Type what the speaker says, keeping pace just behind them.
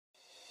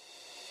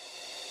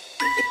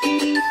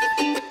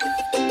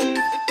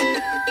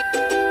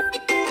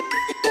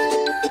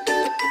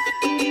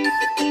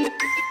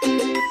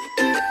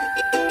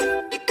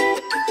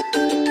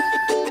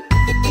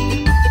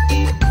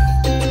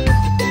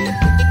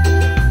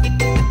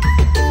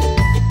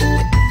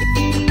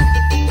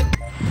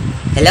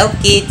Hello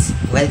kids!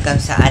 Welcome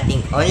sa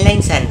ating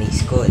online Sunday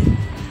School.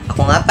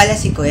 Ako nga pala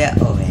si Kuya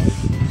Owen.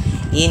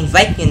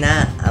 I-invite nyo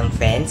na ang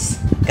friends,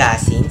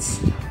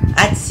 cousins,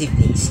 at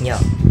siblings nyo.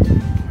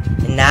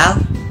 And now,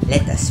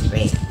 let us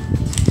pray.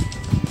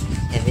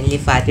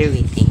 Heavenly Father,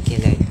 we thank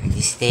you Lord for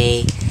this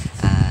day.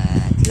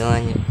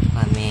 Tulungan nyo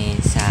kami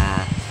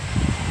sa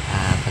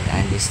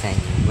pag-understand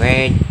yung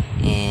word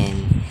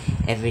and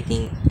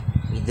everything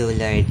we do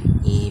Lord.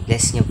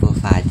 I-bless nyo po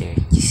Father.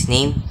 In Jesus'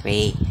 name,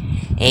 pray.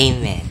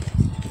 Amen.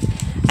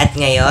 At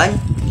ngayon,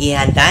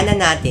 ihanda na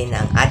natin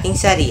ang ating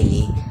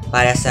sarili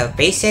para sa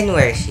praise and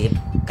worship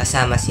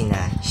kasama sina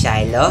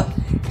Shiloh,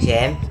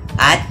 Jem,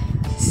 at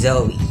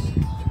Zoe.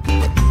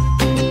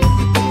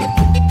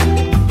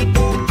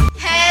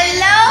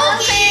 Hello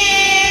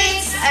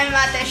kids! I'm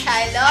Ate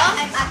Shiloh.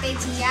 I'm Ate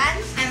Gian.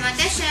 I'm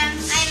Ate Shem.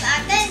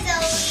 I'm Ate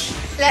Zoe.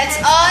 Let's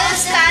all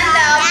stand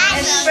up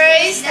and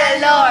praise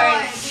the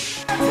Lord.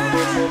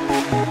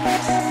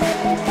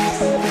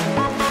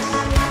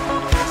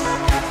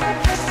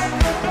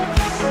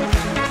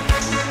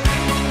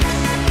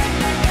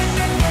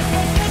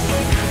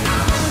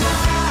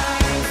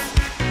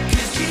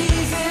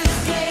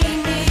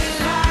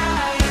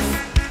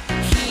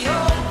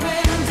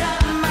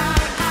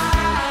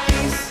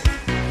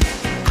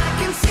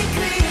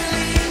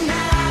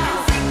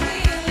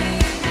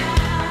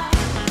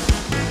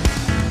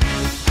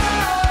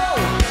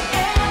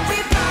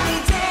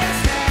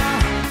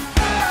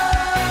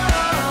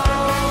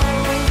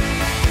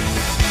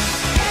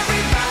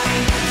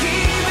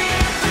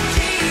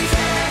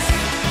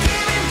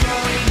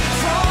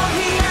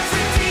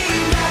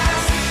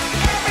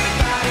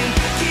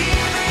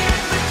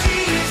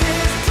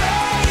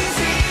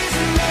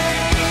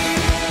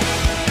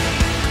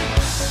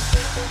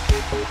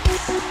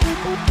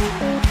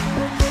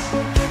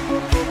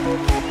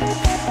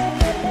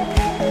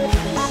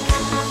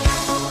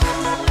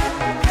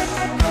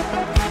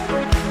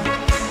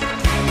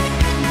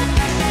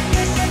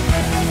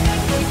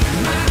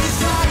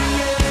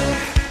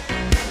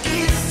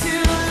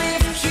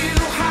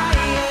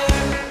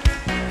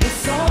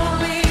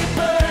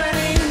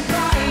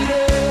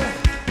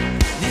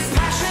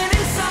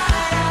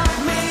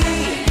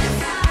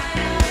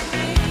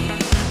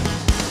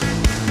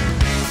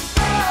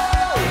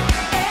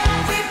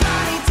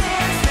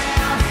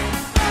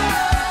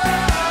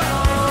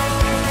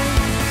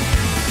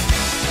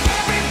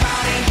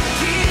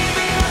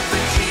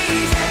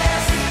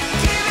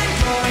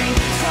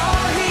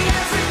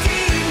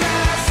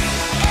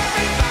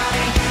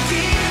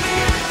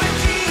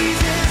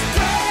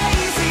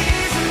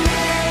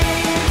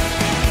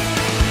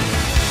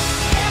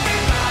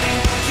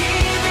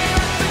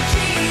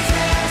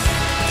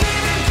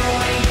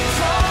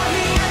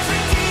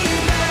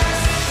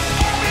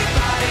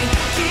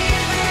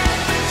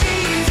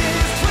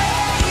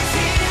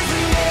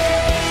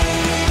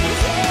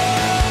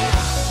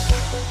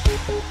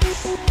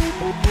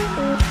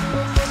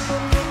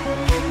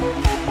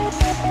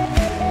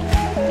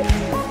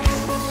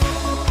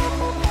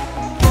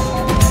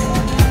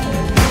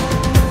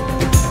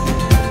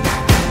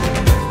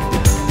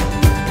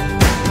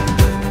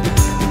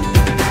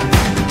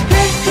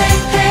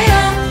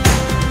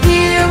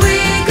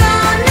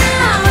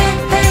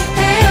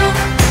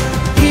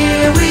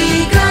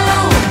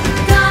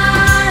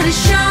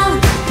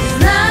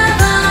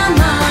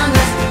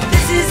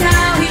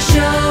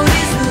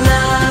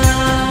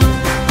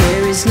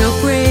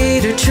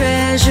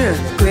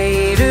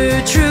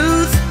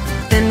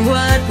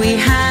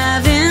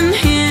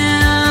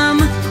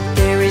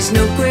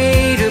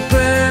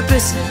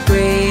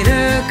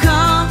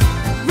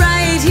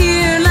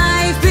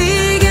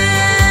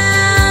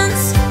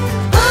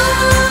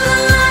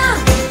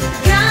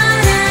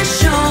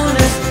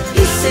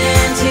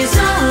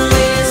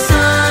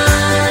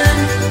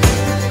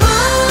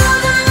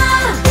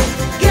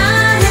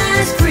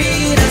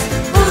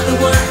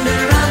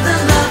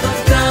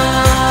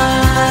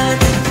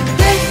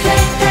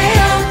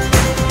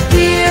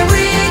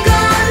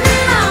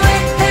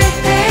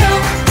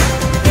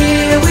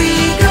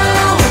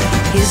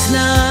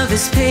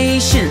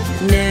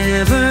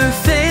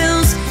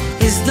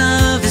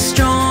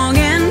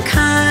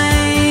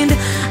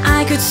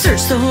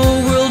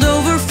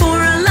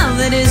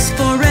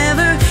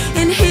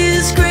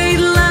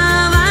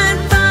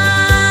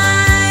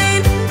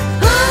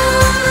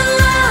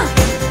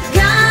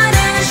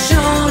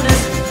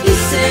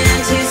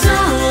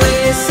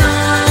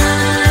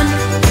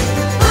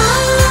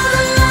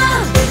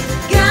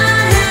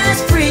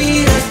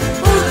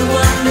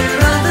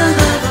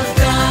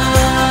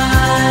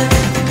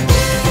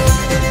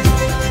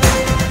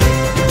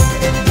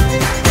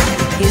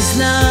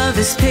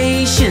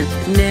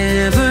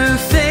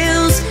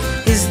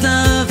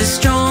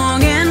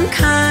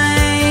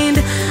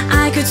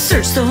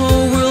 Search the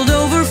whole world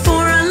over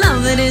for a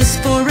love that is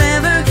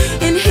forever.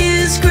 In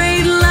His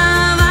great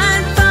love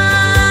I'd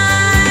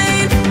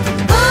find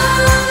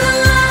all the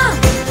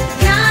love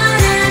God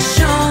has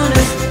shown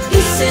us. He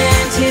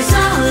sent His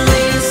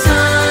only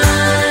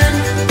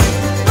Son.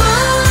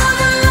 All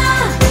the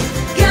love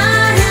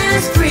God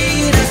has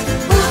freed us.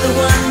 Oh, the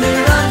wonder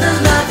of the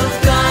love of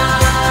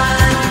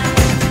God.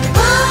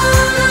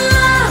 All the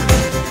love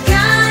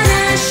God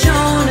has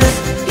shown us.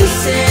 He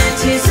sent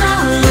His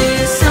only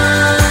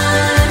Son.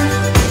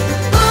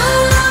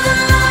 All the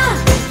love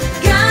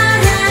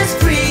God has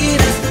freed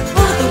us.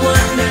 Oh, the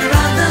wonder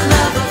of the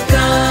love of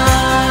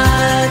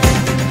God.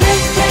 Hey,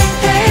 hey,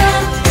 hey,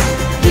 oh,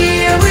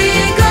 here we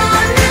go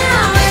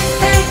now. Hey,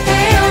 hey,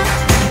 hey, oh,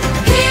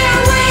 here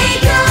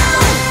we go.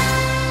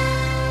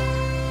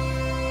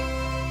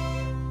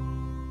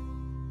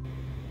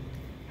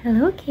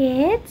 Hello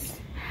kids!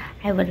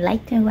 I would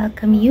like to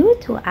welcome you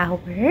to our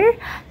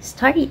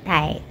story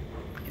time.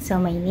 So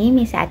my name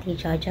is Ate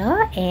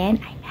Jojo and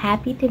I'm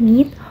happy to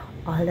meet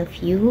all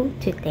of you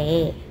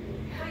today.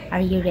 Are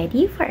you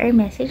ready for our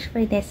message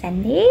for this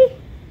Sunday?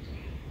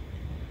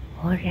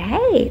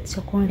 Alright,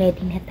 so kung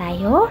ready na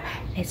tayo,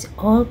 let's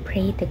all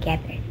pray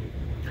together.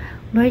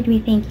 Lord,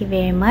 we thank you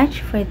very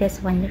much for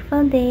this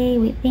wonderful day.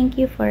 We thank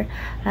you for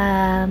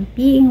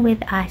being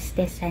with us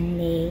this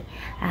Sunday.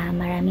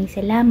 Maraming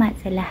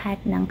salamat sa lahat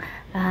ng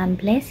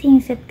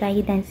blessings at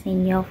guidance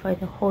ninyo for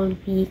the whole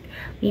week.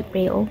 We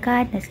pray, O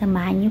God, na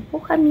samahan niyo po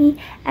kami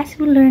as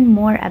we learn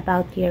more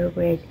about your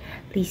word.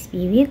 Please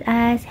be with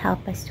us.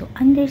 Help us to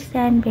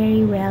understand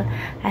very well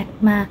at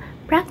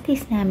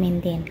ma-practice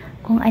namin din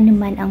kung ano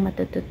man ang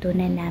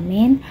matututunan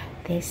namin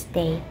this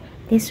day.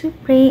 This we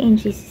pray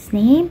in Jesus'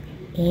 name.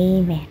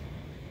 Amen.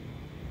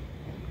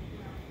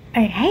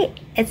 Alright,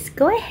 let's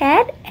go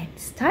ahead and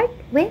start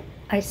with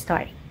our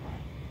story.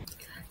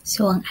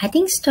 So, ang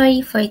ating story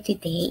for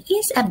today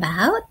is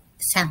about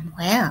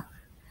Samuel.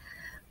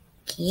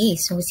 Okay,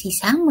 so si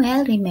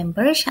Samuel,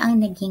 remember, siya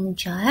ang naging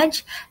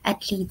judge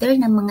at leader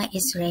ng mga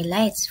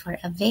Israelites for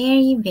a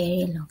very,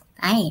 very long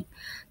time.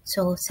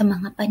 So, sa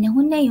mga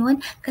panahon na yun,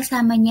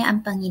 kasama niya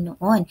ang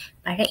Panginoon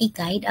para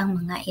i-guide ang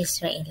mga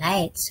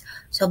Israelites.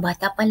 So,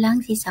 bata pa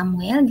lang si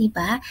Samuel, di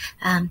ba?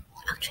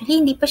 Actually,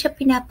 hindi pa siya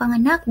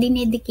pinapanganak.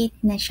 Dinedicate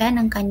na siya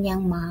ng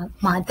kanyang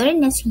mother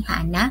na si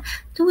Hannah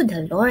to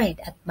the Lord.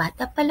 At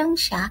bata pa lang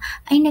siya,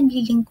 ay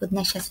naglilingkod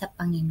na siya sa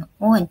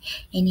Panginoon.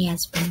 And he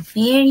has been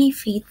very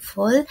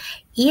faithful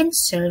in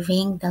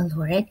serving the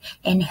Lord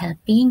and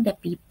helping the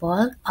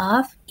people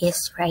of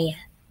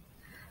Israel.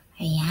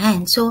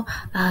 Ayan. So,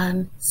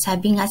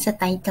 sabi nga sa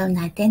title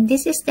natin,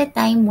 this is the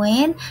time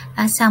when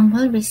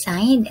Samuel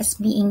resigned as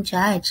being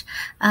judge.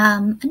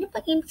 Ano pa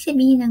ibig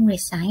sabihin ng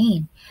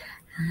resign?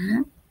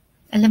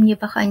 Alam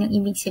niyo ba kung anong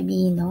ibig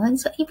sabihin nun?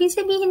 So, ibig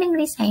sabihin ng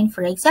resign,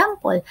 for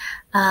example,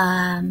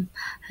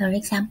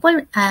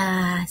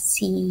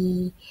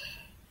 si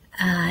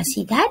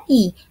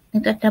Daddy,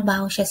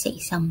 nagtatrabaho siya sa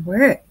isang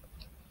work.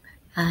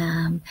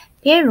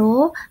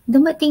 Pero,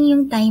 dumating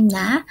yung time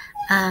na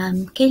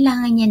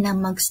kailangan niya na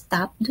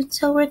mag-stop dun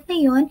sa work na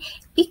yun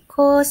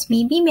because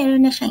maybe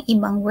meron na siyang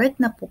ibang work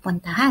na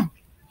pupuntahan.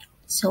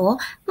 So,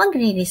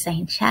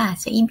 magre-resign siya.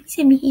 So, ibig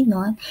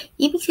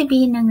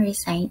sabihin ng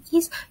resign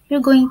is you're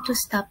going to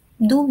stop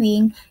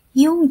doing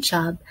yung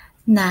job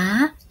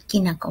na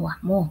ginagawa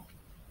mo.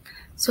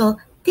 So,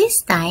 this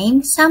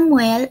time,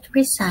 Samuel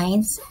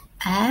resigns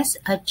as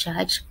a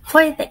judge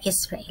for the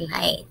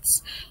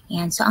Israelites.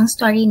 Ayan. So, ang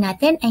story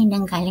natin ay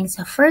nanggaling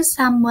sa 1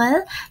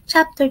 Samuel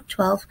chapter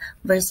 12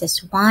 verses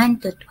 1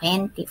 to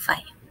 25.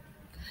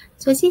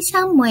 So, si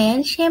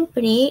Samuel,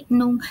 syempre,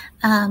 nung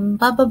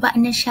bababa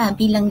na siya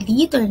bilang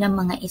leader ng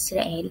mga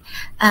Israel,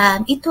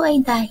 ito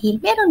ay dahil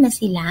meron na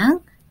silang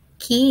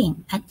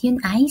king, at yun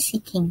ay si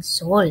King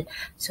Saul.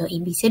 So,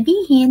 ibig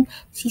sabihin,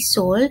 si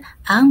Saul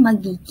ang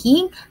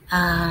magiging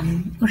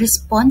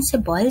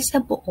responsible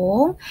sa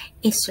buong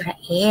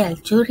Israel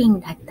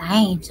during that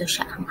time. So,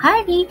 siya ang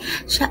hari,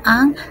 siya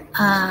ang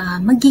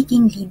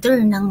magiging leader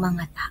ng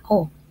mga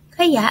tao.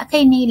 Kaya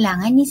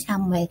kailangan ni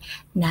Samuel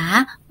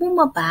na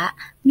bumaba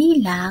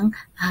bilang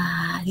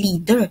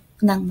leader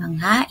ng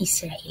mga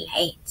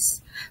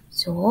Israelites.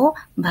 So,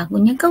 bago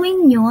niya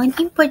gawin yun,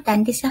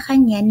 importante sa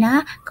kanya na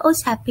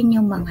kausapin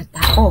yung mga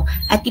tao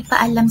at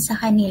ipaalam sa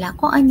kanila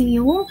kung ano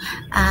yung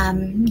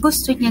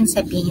gusto niyang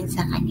sabihin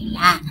sa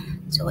kanila.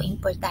 So,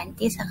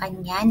 importante sa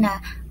kanya na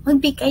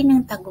magbigay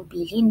ng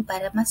tagubilin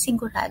para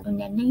masigurado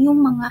na yung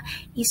mga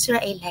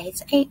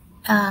Israelites ay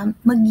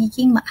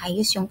magiging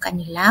maayos yung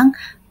kanilang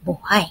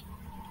buhay.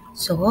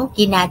 So,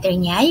 ginather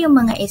niya yung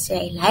mga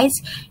Israelites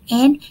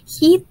and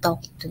he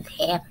talked to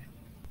them.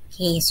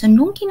 Okay, so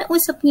nung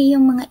kinausap niya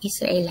yung mga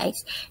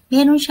Israelites,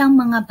 meron siyang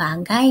mga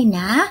bagay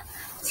na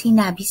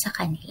sinabi sa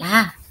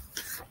kanila.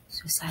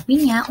 So,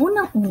 sabi niya,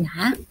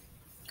 unang-una,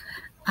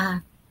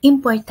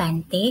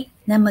 importante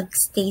na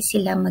magstay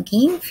sila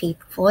maging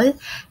faithful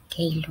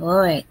kay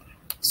Lord.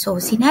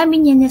 So, sinabi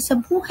niya na sa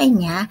buhay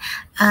niya,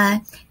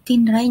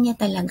 tinry niya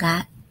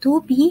talaga to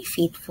be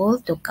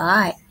faithful to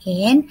God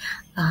and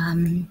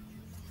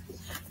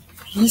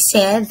he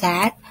said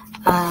that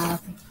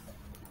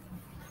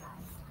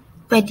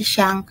pwede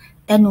siyang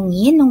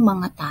tanungin ng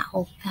mga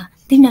tao.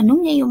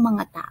 Tinanong niya yung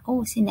mga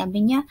tao.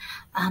 Sinabi niya,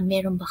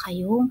 meron ba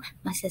kayong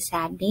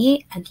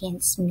masasabi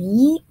against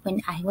me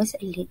when I was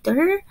a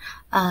leader?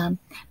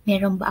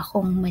 Meron ba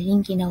akong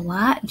maling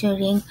ginawa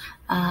during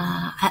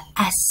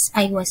as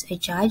I was a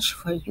judge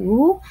for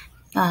you?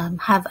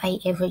 Have I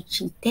ever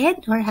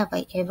cheated or have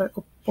I ever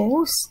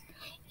opposed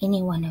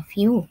any one of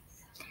you?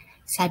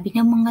 Sabi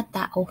ng mga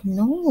tao,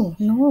 no.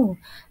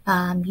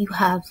 You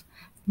have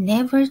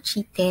never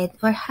cheated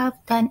or have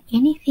done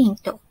anything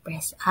to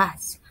oppress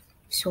us.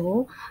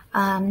 So,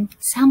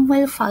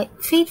 Samuel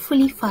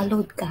faithfully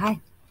followed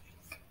God.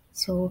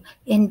 So,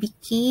 and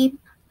became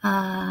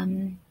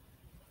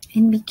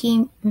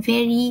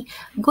very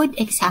good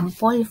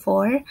example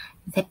for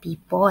the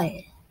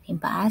people.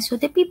 Diba? So,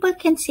 the people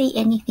can say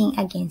anything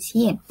against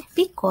him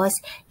because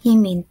he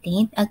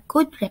maintained a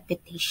good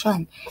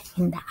reputation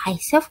in the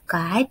eyes of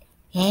God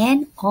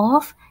and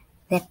of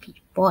the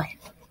people.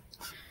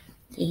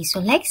 Okay,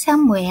 so like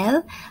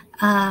Samuel,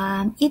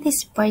 it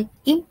is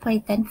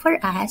important for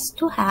us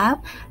to have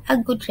a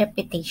good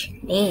reputation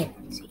din.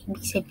 So,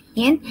 ibig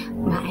sabihin,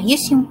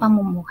 maayos yung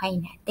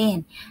pamumuhay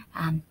natin.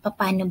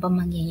 Paano ba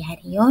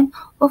mangyayari yun?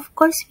 Of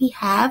course, we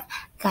have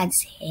God's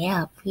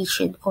help. We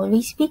should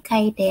always be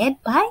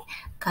guided by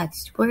God's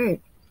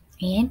Word.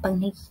 And pag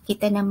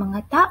nakikita ng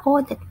mga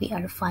tao that we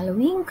are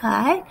following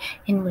God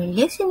and we're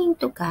listening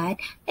to God,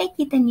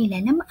 nakikita nila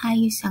na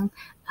maayos ang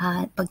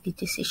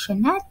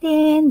pagdidesisyon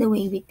natin, the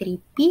way we treat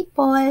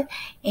people,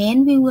 and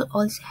we will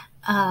also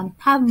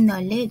have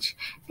knowledge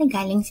na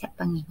galing sa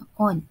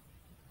Panginoon.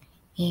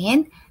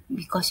 And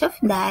because of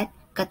that,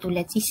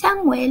 katulad si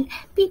Samuel,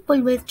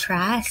 people will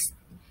trust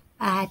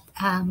at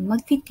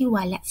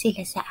magtitiwala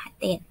sila sa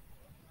atin.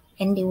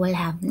 And they will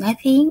have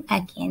nothing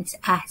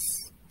against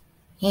us.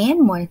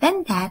 And more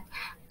than that,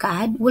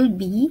 God will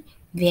be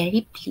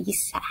very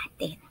pleased sa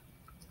atin.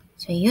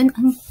 So, yun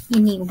ang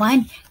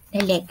iniwan na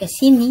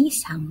legacy ni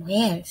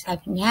Samuel.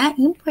 Sabi niya,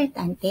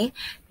 importante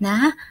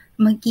na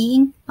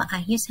maging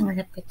maayos ang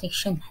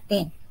reputation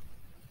natin.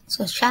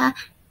 So, siya,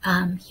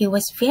 he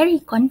was very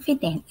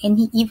confident and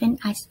he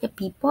even asked the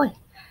people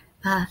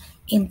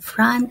in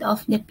front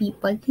of the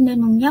people,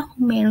 tinanong niya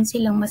kung meron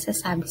silang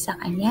masasabi sa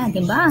kanya.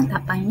 Diba? Ang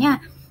tapang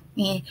niya.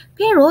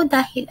 Pero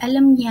dahil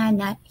alam niya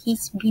na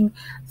he's been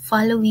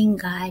following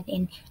God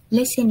and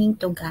listening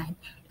to God,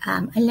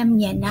 alam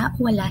niya na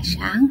wala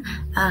siyang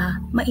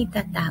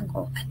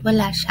maitatago at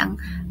wala siyang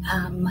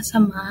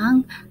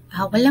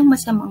walang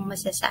masamang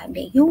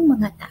masasabi yung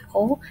mga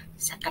tao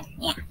sa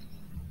kanya.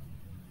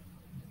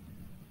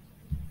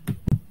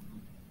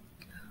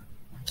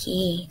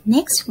 Okay,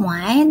 next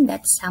one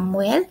that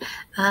Samuel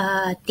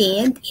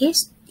did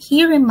is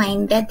he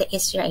reminded the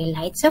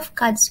Israelites of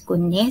God's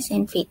goodness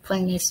and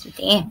faithfulness to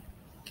them.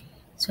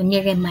 So,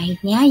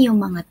 ni-remind niya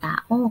yung mga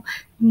tao,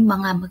 yung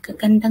mga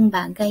magagandang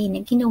bagay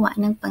na ginawa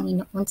ng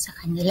Panginoon sa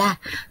kanila.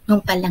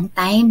 Nung palang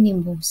time ni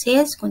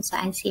Moses, kung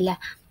saan sila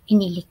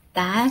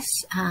iniligtas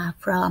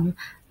from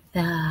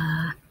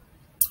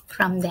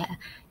the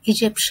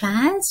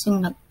Egyptians,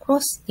 yung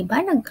nag-cross,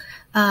 diba?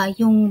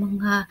 Yung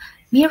mga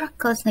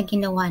miracles na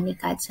ginawa ni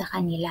God sa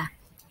kanila.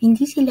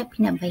 Hindi sila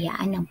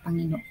pinabayaan ng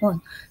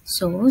Panginoon.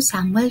 So,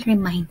 Samuel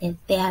reminded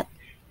the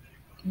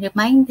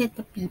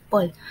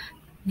people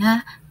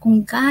na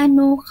kung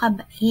gaano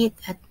kabait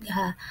at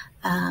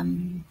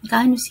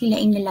gaano sila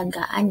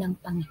inalagaan ng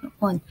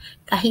Panginoon.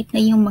 Kahit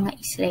na yung mga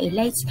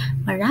Israelites,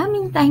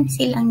 maraming times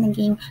silang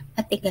naging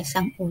matigas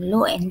ang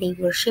ulo and they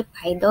worship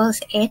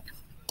idols and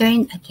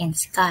turned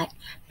against God.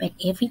 But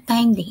every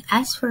time they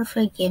asked for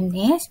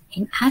forgiveness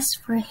and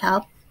asked for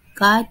help,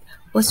 God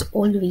was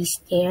always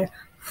there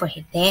for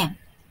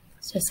them.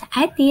 So sa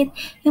atin,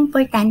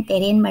 importante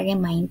rin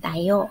ma-remind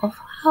tayo of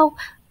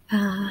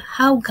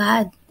how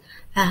God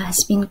has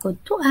been good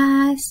to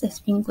us, has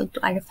been good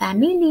to our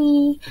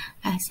family,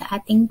 sa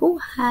ating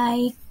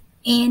buhay,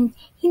 and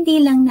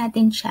hindi lang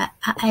natin siya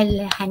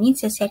aalahanin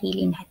sa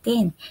sarili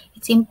natin.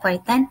 It's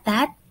important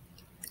that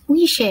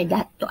we share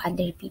that to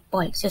other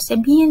people. So,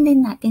 sabihin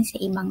din natin sa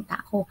ibang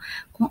tao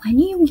kung ano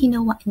yung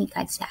ginawa ni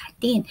God sa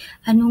atin,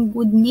 anong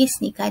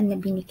goodness ni God na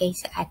binigay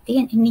sa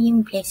atin, ano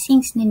yung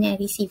blessings na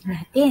na-receive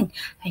natin.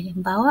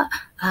 Halimbawa,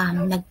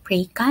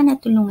 nag-pray ka,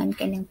 natulungan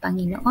ka ng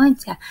Panginoon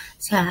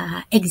sa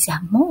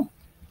exam mo.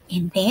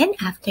 And then,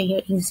 after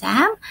your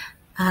exam,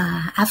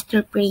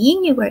 after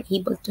praying, you were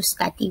able to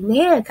study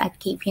well. God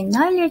gave you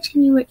knowledge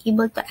and you were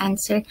able to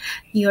answer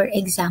your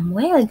exam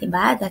well,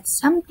 diba? That's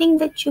something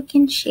that you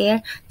can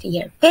share to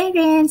your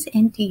parents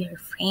and to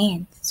your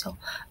friends. So,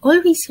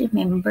 always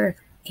remember,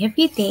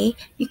 every day,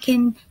 you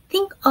can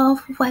think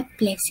of what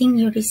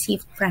blessing you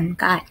received from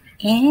God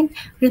and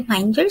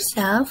remind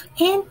yourself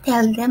and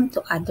tell them to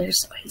others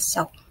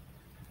also.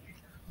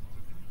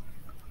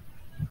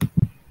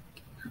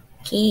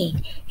 Okay,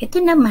 ito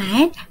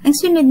naman ang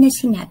sunod na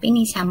sinabi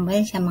ni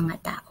Samuel sa mga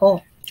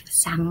tao.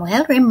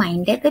 Samuel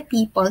reminded the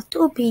people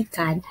to obey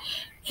God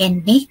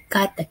and make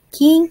God the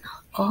king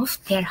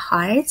of their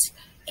hearts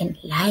and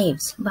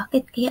lives.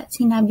 Bakit kaya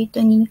sinabi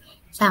to ni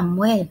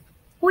Samuel?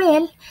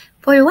 Well,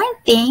 for one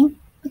thing,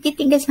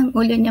 matitigas ang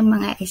ulo ng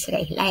mga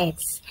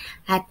Israelites.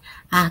 At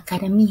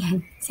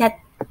karamihan sa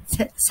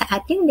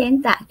atin din,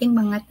 sa ating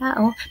mga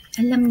tao,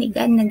 alam ni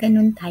God na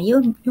ganun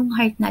tayo. Yung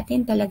heart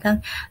natin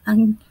talagang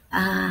ang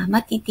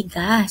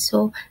matitigas.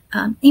 So,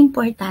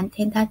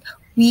 importante that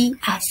we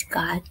ask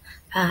God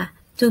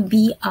to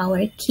be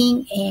our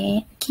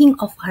king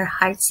of our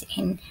hearts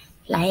and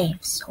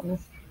lives. So,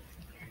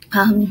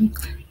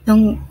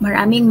 nung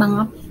maraming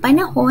mga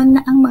panahon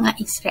na ang mga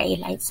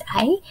Israelites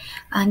ay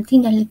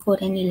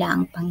tinalikuran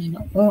nila ang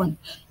Panginoon.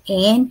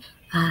 And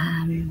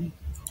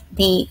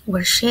they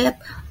worship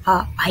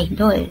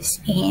idols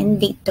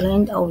and they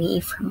turned away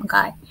from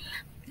God.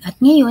 At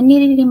ngayon,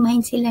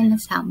 nire-remind sila na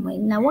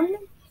Samuel na huwag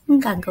lang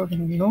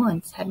gagawin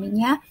yun. Sabi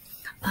niya,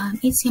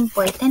 it's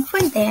important for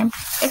them,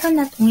 pero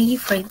not only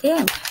for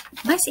them.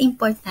 Mas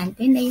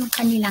importante na yung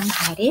kanilang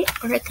hari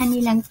or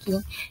kanilang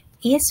king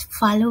is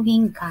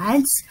following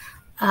God's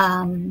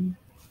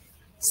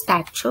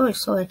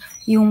statutes or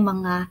yung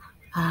mga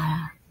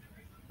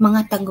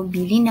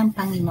tagubili ng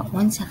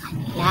Panginoon sa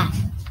kanila.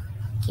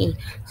 Okay,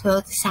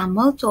 so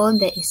Samuel told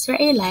the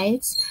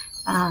Israelites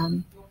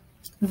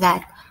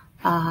that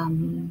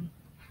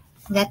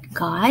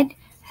God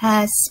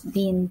has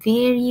been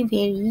very,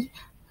 very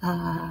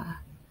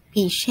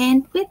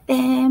patient with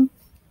them,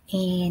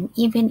 and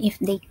even if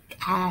they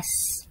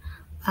ask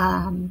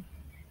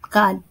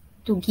God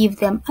to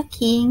give them a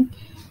king,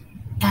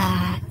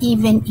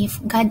 even if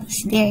God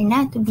is there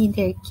na to be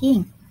their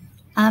king,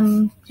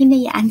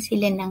 hinayaan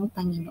sila ng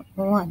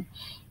Panginoon.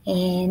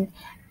 And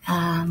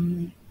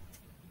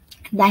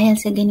dahil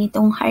sa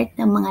ganitong heart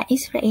ng mga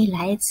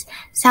Israelites,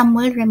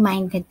 Samuel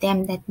reminded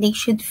them that they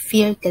should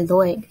fear the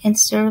Lord and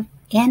serve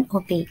and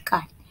obey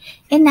God,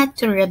 and not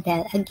to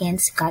rebel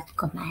against God's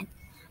command.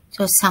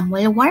 So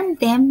Samuel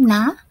warned them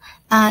na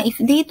if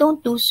they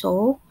don't do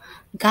so,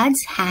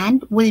 God's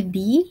hand will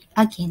be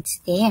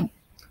against them.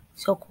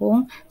 So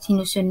kung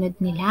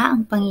sinusunod nila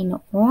ang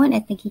Panginoon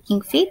at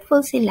nagiging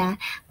faithful sila,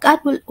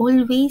 God will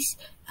always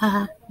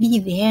be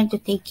there to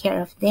take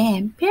care of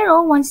them.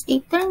 Pero once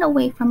they turn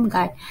away from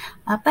God,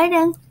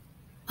 parang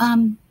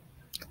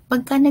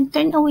pagka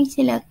nag-turn away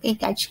sila kay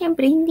God,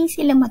 syempre hindi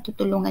sila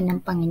matutulungan ng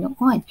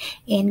Panginoon.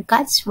 And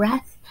God's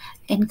wrath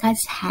and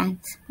God's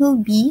hands will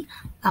be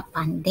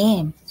upon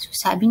them. So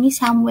sabi ni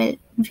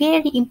Samuel,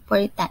 very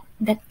important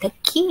that the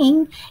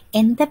king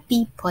and the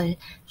people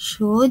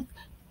should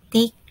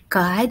take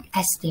God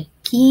as their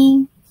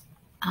king,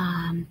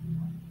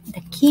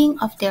 the king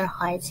of their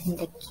hearts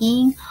and the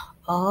king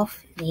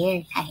of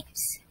their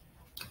lives.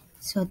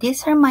 So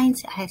this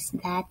reminds us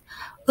that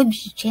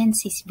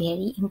obedience is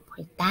very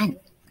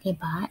important.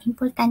 Diba?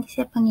 Importante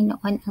sa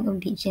Panginoon ang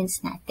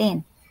obedience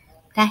natin.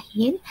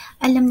 Dahil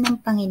alam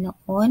ng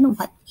Panginoon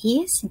what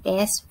is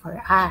best for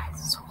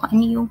us. So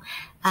ano yung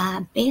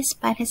best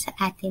para sa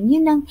atin,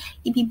 yun ang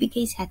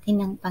ibibigay sa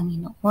atin ng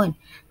Panginoon.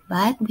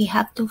 But we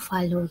have to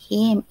follow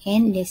Him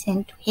and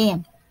listen to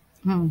Him.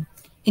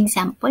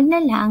 Example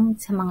na lang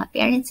sa mga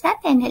parents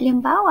natin,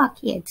 halimbawa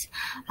kids.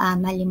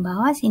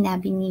 Halimbawa,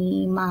 sinabi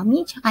ni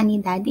mommy tsaka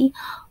ni daddy,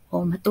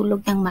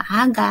 matulog ng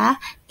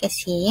maaga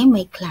kasi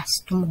may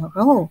class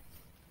tomorrow.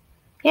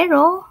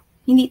 Pero,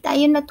 hindi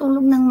tayo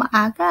natulog ng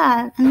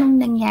maaga. Anong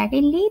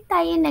nangyari? Late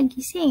tayo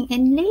nagising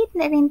and late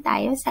na rin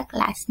tayo sa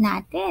class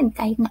natin.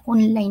 Kahit na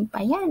online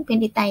pa yan,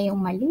 pwede tayong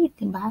malate,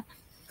 diba?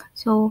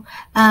 So,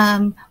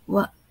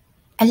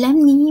 alam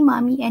ni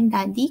mommy and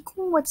daddy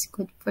kung what's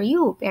good for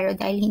you. Pero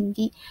dahil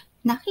hindi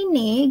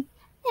nakinig,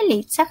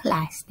 na-late sa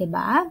class,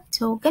 diba?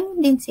 So,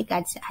 ganun din si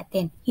God sa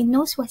atin. He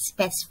knows what's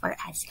best for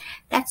us.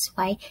 That's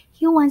why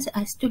He wants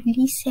us to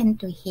listen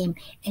to Him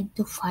and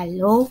to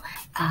follow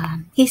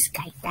His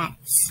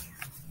guidance.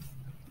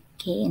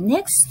 Okay,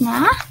 next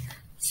na,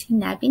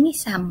 sinabi ni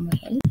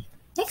Samuel,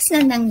 next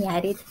na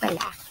nangyari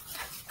pala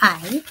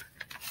ay,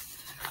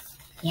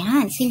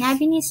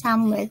 sinabi ni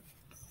Samuel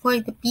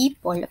for the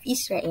people of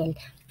Israel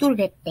to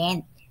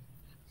repent.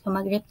 So,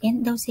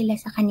 mag-repent daw sila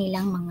sa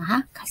kanilang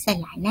mga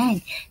kasalanan.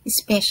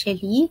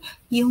 Especially,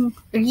 yung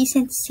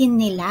recent sin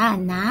nila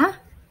na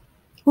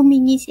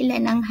humingi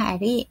sila ng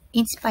hari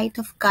in spite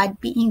of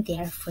God being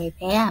there for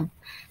them.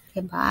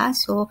 Diba?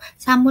 So,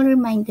 Samuel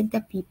reminded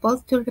the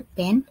people to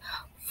repent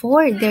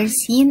for their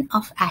sin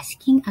of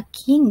asking a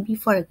king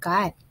before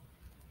God.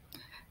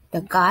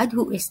 The God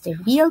who is the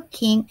real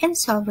king and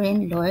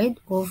sovereign Lord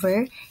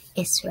over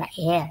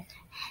Israel.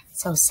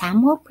 So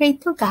Samuel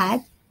prayed to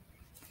God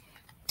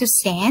to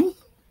send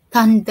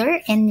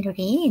thunder and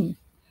rain.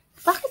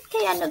 Bakit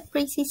kaya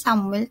nag-pray si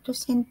Samuel to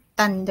send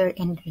thunder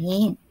and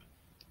rain?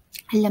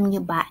 Alam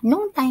niyo ba,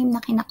 nung time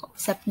na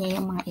kinakausap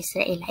niya yung mga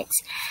Israelites,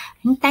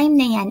 ang time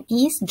na yan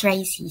is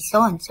dry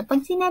season. So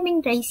pag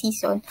sinabing dry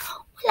season,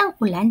 walang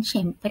ulan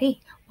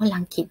syempre,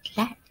 walang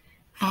kidlat.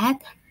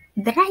 At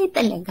dry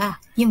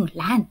talaga yung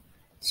land.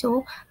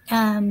 So,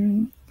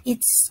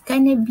 it's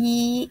gonna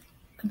be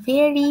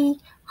very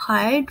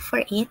hard for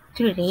it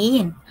to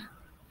rain.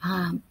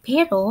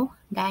 Pero,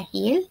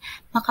 Dahil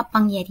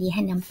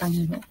makapangyarihan ng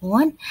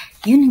Panginoon,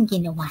 yun ang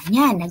ginawa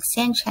niya.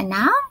 Nag-send siya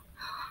ng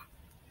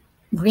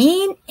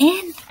rain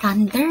and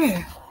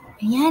thunder.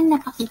 Ayan,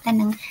 nagpapakita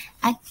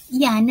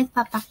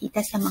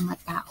sa mga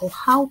tao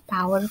how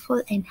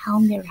powerful and how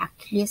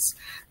miraculous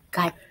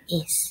God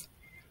is.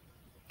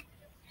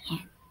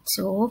 Ayan.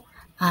 So,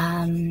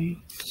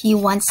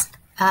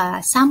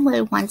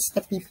 Samuel wants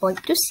the people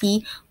to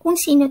see kung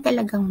sino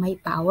talagang may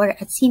power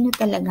at sino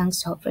talagang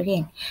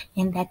sovereign,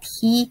 and that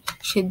he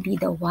should be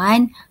the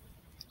one,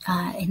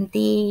 and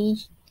the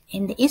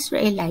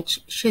Israelites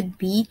should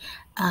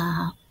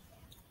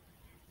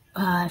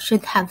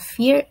have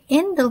fear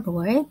in the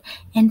Lord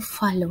and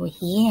follow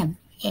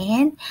Him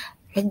and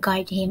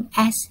regard Him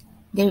as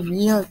the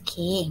real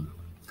King.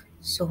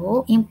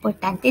 So,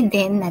 importante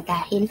din na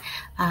dahil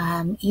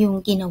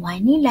yung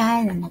ginawa nila,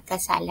 na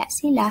nagkasala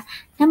sila,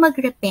 na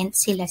mag-repent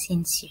sila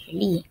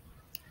sincerely.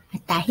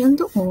 At dahil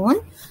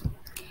doon,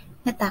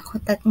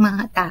 natakot ang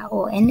mga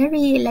tao and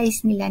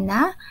na-realize nila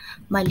na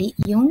mali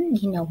yung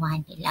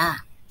ginawa nila.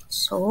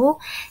 So,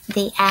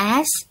 they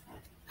asked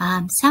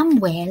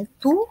Samuel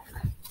to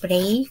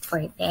pray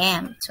for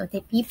them. So the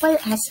people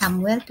asked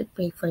Samuel to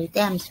pray for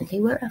them. So they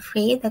were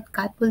afraid that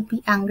God will be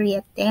angry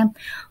at them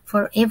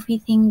for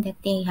everything that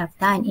they have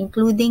done,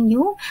 including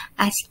yung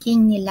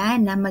asking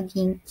nila na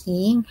maging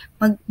king,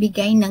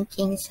 magbigay ng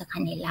king sa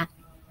kanila.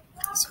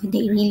 So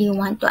they really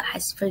want to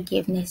ask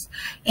forgiveness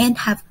and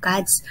have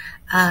God's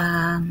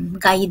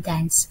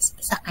guidance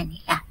sa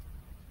kanila.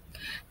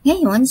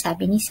 Ngayon,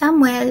 sabi ni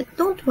Samuel,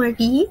 don't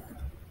worry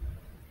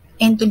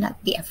and do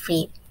not be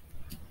afraid.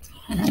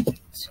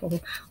 So,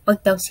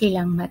 wag daw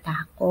silang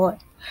matakot.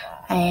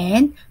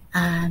 And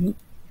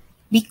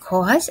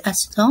because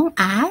as long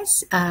as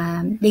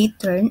they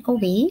turn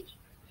away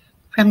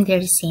from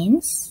their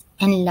sins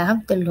and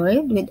love the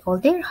Lord with all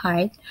their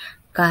heart,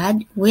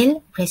 God will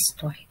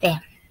restore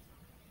them.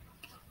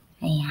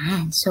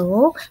 Ayan.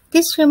 So,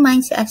 this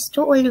reminds us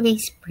to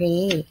always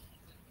pray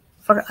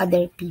for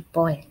other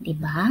people, di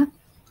ba?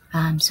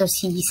 So,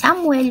 si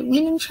Samuel,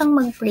 willing siyang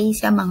mag-pray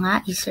sa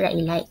mga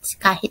Israelites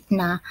kahit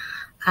na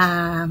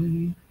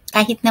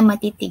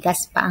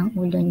matitigas pa ang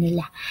ulo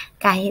nila.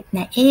 Kahit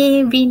na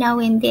every now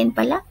and then,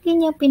 palagi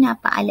niya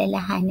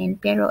pinapaalalahanin.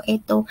 Pero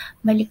ito,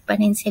 balik pa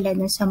rin sila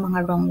dun sa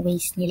mga wrong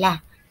ways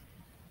nila.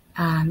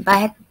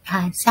 But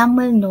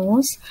Samuel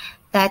knows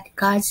that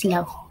God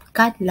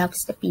loves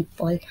the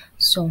people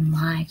so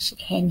much.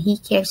 And He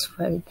cares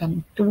for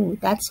them too.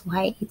 That's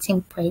why it's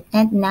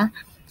important na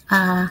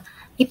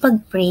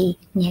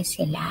ipag-pray niya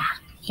sila.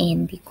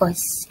 And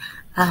because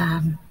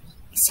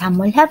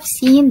Samuel have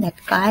seen that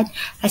God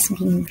has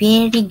been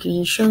very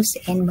gracious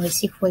and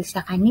merciful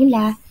sa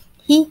kanila,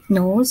 he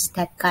knows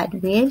that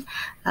God will,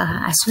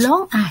 as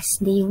long as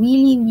they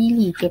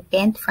really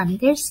repent from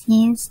their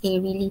sins,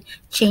 they really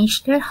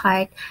change their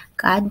heart,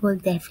 God will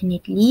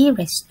definitely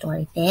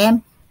restore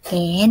them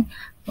and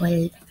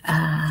will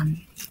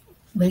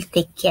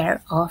take care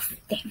of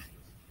them.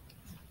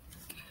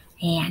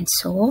 And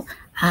so,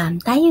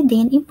 tayo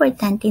din,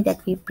 importante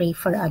that we pray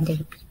for other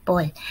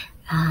people.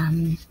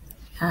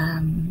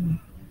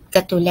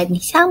 Katulad ni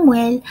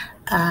Samuel,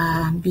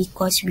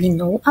 because we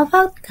know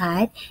about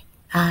God,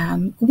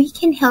 we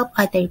can help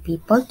other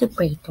people to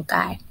pray to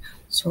God.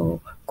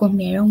 So, kung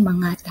merong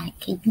mga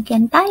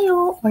kaibigan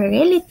tayo or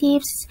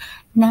relatives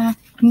na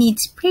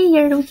needs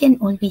prayer, we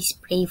can always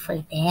pray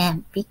for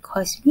them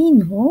because we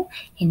know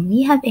and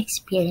we have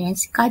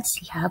experienced God's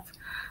love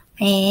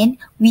and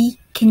we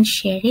can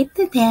share it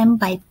to them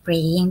by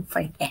praying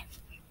for them.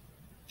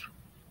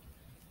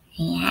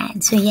 Ayan.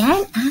 So,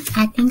 yan ang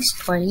ating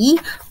story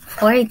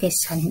for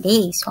this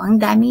Sunday. So, ang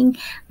daming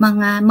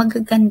mga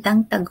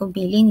magagandang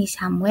tagubilin ni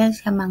Samuel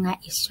sa mga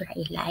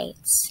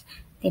Israelites.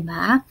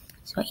 Diba?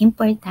 So,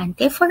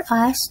 importante for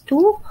us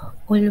to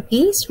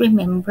always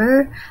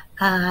remember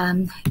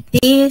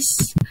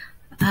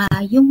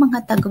yung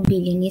mga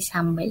tagubilin ni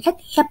Samuel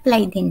at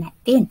i-apply din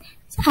natin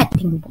sa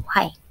ating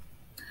buhay.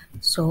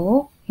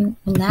 So, yung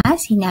una,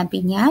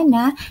 sinabi niya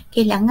na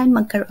kailangan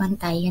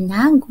magkaroon tayo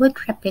ng good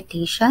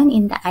reputation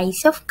in the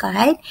eyes of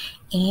God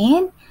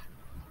and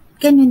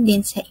ganun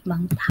din sa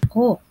ibang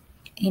tao.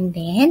 And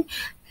then,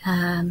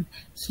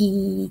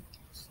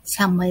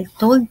 Samuel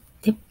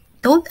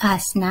told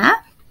us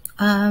na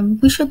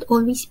we should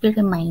always be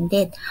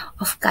reminded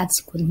of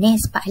God's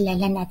goodness.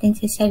 Paalala natin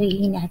sa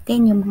sarili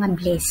natin yung mga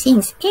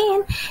blessings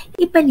and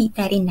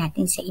ibalita rin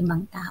natin sa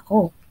ibang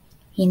tao.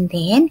 And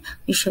then,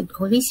 we should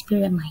always be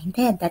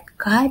reminded that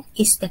God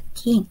is the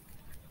King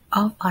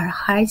of our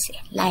hearts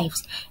and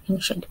lives. And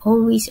we should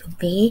always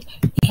obey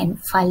and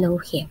follow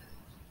Him.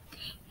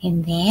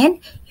 And then,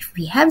 if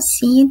we have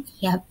sinned,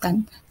 we have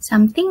done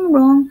something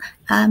wrong,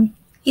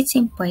 it's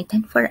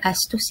important for us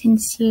to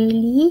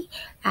sincerely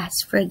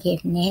ask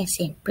forgiveness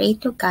and pray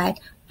to God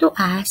to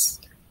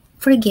ask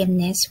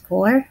forgiveness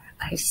for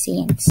our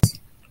sins.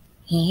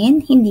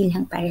 And hindi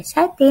lang para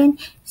sa atin,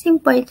 it's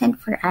important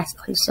for us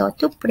also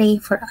to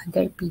pray for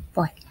other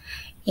people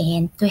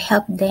and to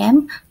help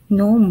them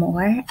know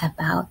more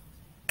about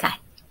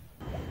God.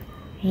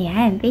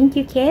 Ayan, thank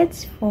you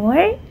kids for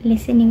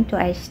listening to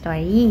our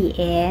story,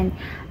 and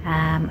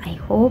I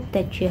hope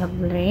that you have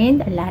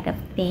learned a lot of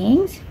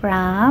things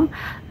from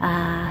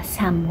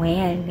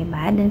Samuel,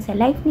 diba? Dun sa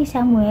life ni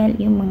Samuel,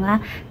 yung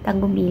mga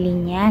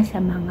tagubilin niya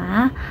sa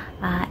mga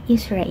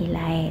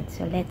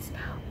Israelites. So let's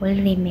all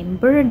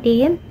remember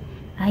din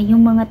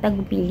yung mga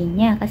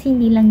tagubilin niya, kasi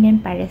hindi lang yun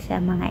para sa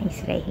mga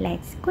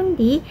Israelites,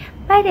 kundi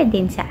para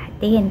din sa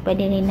atin.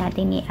 Pwede rin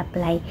natin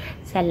i-apply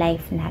sa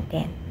life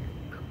natin.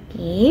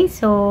 Okay,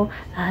 so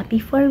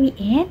before we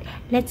end,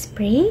 let's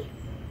pray.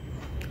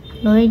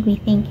 Lord, we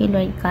thank you,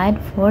 Lord God,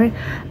 for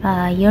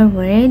your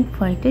word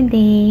for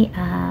today.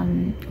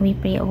 We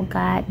pray, O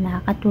God,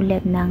 na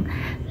katulad ng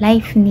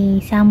life ni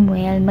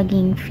Samuel,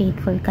 maging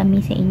faithful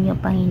kami sa inyo,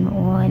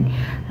 Panginoon.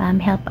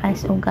 Help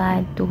us, O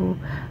God,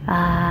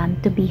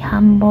 to be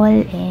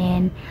humble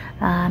and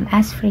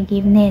ask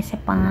forgiveness sa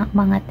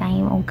mga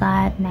time, O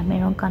God, na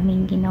meron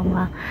kaming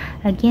ginawa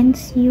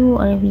against you,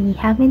 or we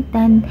haven't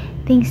done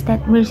things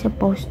that we're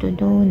supposed to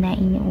do na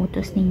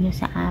iniutos ninyo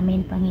sa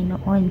amin,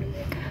 Panginoon.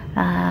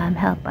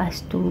 Help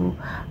us to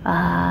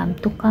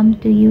come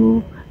to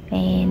you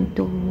and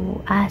to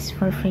ask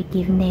for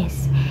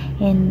forgiveness,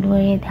 and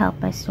Lord, help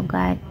us, O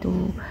God,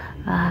 to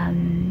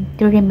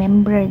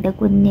remember the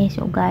goodness,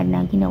 O God,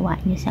 na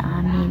ginawa niyo sa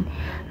amin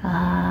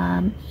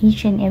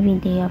each and every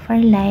day of our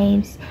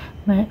lives.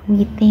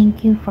 We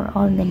thank you for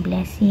all the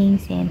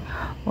blessings and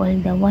all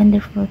the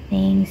wonderful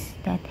things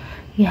that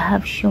you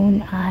have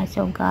shown us,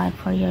 O God,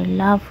 for your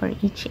love for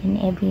each and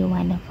every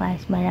one of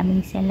us.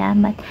 Maraming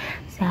salamat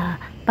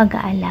sa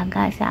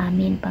pag-aalaga sa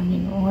amin,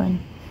 Panginoon.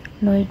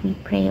 Lord, we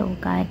pray, O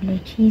God,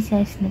 Lord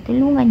Jesus, na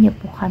tulungan niyo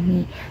po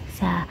kami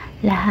sa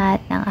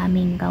lahat ng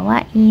aming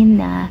gawain,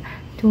 na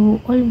to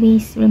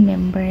always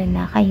remember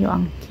na kayo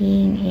ang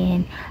King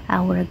and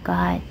our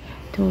God,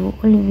 to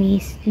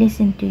always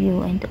listen to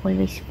you and to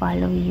always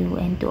follow you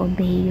and to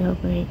obey your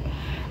word.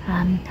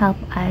 Help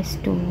us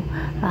to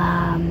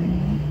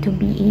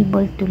be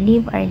able to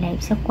live our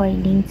lives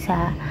according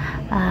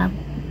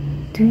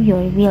to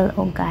your will,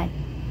 O God.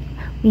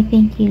 We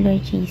thank you,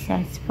 Lord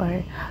Jesus,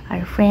 for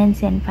our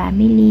friends and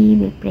family.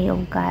 We pray,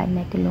 O God,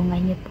 na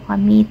tulungan niyo po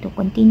kami to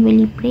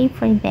continually pray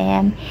for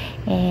them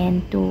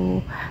and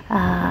to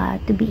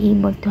be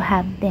able to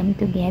have them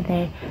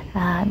together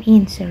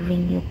in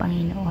serving you,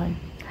 Panginoon.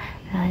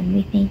 And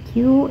we thank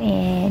you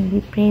and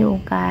we pray,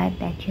 O God,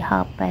 that you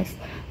help us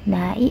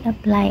na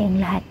i-apply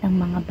ang lahat ng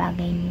mga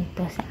bagay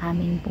nito sa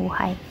aming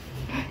buhay.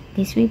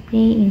 This we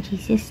pray in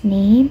Jesus'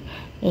 name.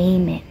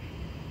 Amen.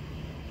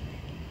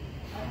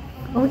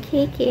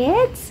 Okay,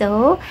 kids,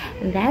 so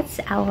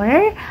that's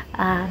our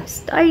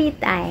story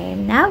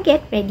time. Now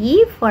get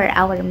ready for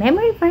our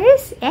memory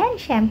verse and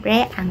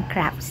syempre ang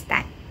craft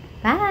stand.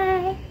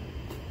 Bye!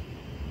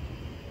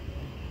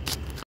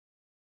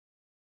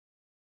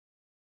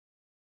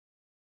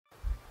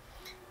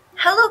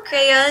 Hello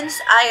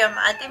crayons! I am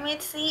Ate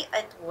Mitzi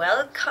at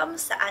welcome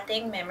sa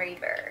ating memory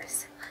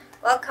verse.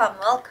 Welcome,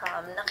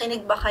 welcome!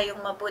 Nakinig ba kayong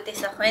mabuti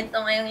sa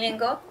kwento ngayong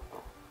linggo?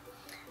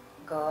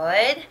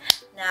 Good!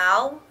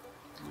 Now,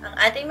 ang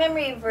ating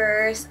memory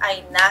verse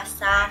ay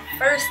nasa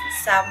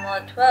 1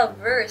 Samuel 12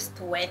 verse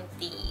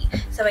 20.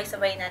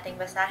 Sabay-sabay nating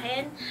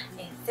basahin.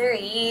 In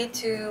 3,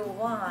 2,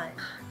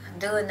 1.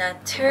 Do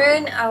not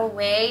turn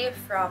away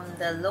from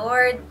the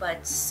Lord,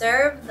 but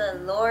serve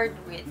the Lord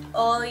with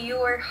all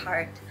your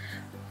heart.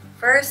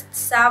 1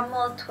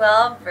 Samuel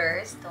 12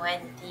 verse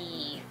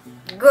 20.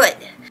 Good!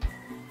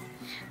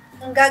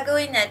 Ang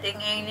gagawin natin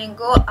ngayong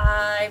linggo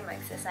ay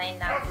magsa-sign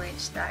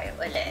language tayo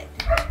ulit.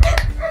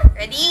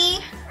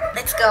 Ready?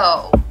 Let's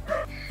go!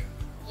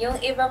 Yung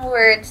ibang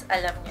words,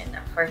 alam nyo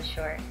na for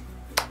sure.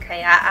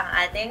 Kaya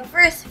ang ating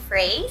first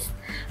phrase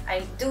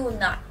ay do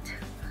not.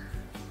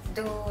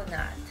 Do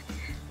not.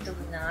 Do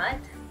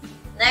not.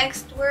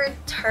 Next word,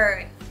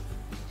 turn.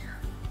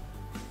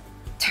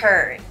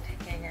 Turn.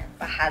 Ganyan.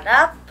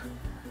 Paharap.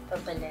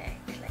 Pabalik.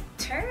 Like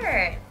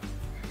turn.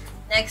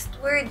 Next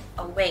word,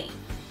 away.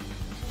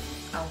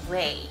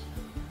 Away.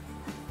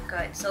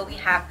 Good. So we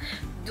have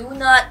do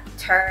not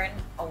turn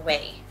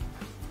away.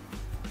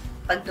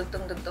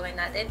 Pagdugtong-dugtongin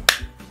natin.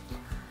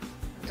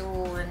 Do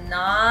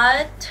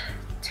not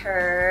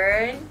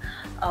turn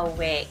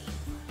away.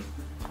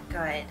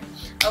 Good.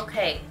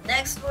 Okay.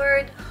 Next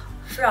word,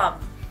 from.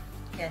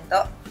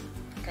 Ganito.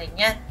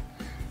 Ganyan.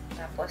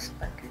 Tapos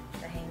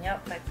pagdahin nyo,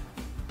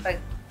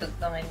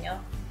 pagdugtongin nyo,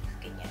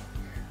 ganyan.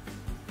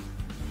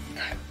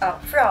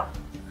 From.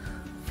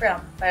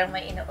 From. Parang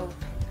may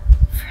ino-open.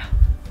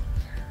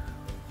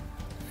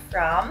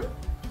 From.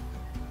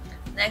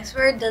 Next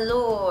word, the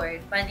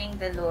Lord. Paning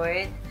the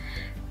Lord.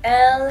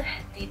 L,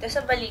 dito sa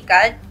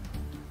balikat.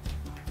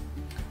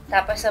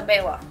 Tapos sa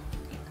bewang.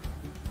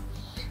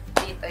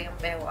 Dito yung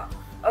bewang.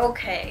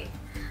 Okay.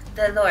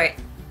 The Lord.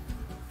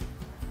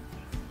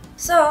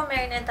 So,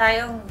 meron na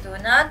tayong do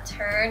not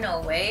turn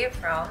away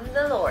from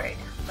the Lord.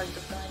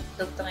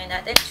 Pagdugtongin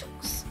natin,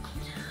 chooks.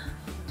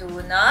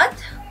 Do not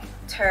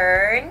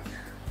turn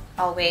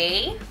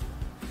away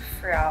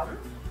from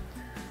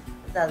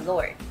the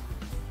Lord.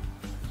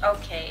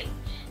 Okay.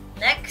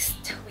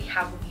 Next, we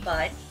have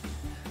but.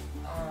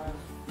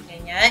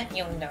 Ganyan,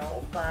 yung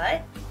no,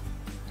 but.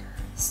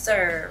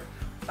 Serve.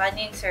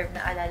 Paano yung serve?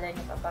 Naalala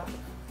niyo pa ba?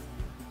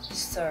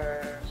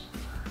 Serve.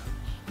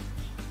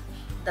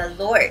 The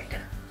Lord.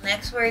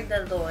 Next word,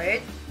 the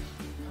Lord.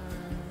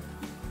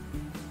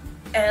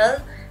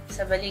 L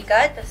sa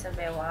balikat, sa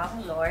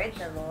bewang, Lord,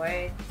 the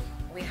Lord.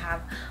 We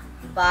have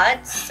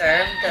but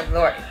serve the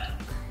Lord.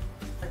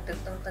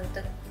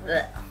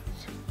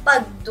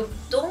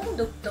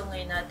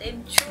 Pagdugtong-dugtongin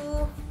natin,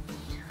 chu.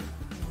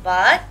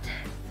 But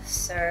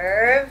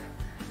serve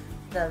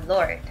the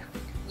Lord.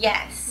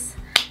 Yes.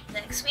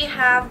 Next we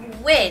have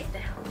with.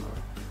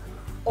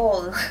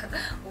 All.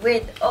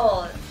 With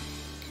all.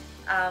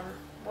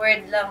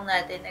 Word lang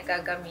natin na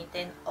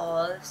gagamitin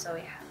all. So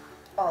we have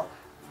all.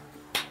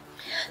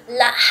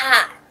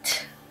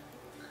 Lahat.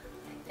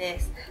 Like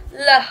this.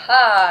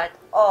 Lahat.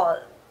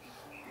 All.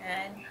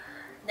 And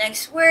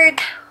next word,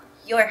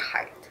 your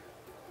heart.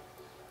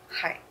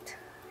 Heart.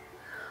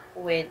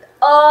 With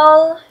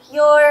all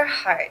your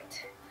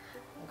heart.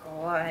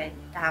 Good.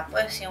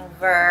 Tapos yung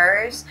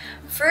verse,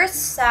 1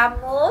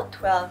 Samuel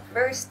 12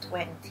 verse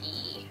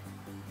 20.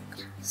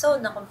 So,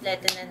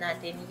 nakompleto na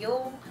natin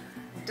yung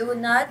do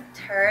not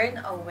turn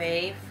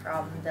away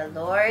from the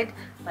Lord,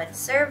 but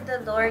serve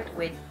the Lord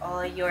with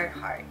all your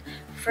heart.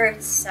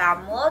 1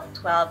 Samuel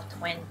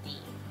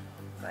 12:20.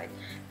 Good.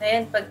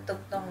 Ngayon,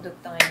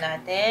 pagtugtong-dugtongin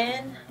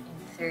natin. In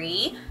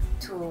 3,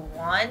 2,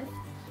 1.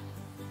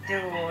 Do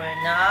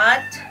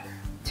not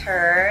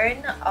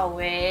turn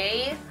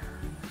away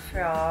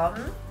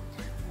from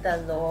the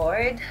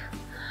Lord,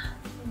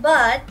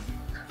 but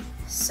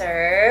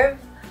serve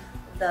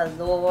the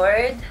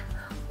Lord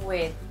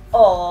with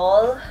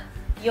all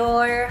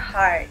your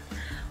heart.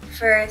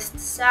 1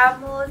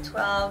 Samuel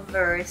 12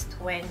 verse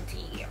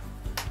 20.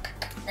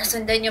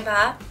 Nasundan niyo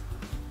ba?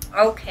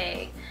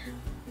 Okay.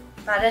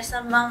 Para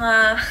sa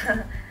mga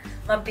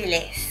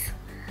mabilis.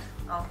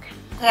 Okay.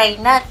 Try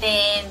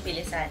natin.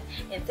 Bilisan.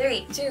 In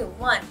 3, 2,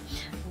 1.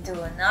 Do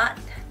not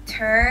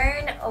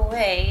turn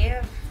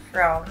away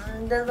from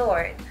the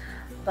Lord,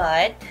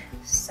 but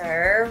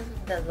serve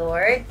the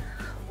Lord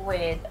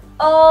with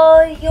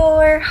all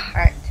your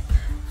heart.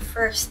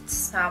 1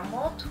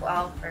 Samuel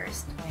 12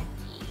 verse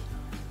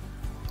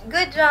 20.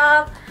 Good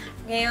job!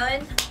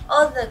 Ngayon,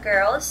 all the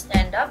girls,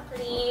 stand up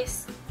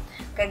please.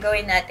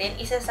 Gagawin natin,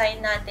 isa-sign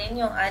natin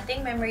yung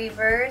ating memory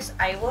verse.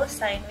 I will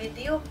sign with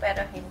you,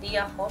 pero hindi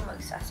ako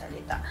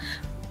magsasalita.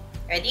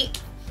 Ready?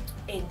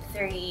 In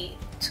 3,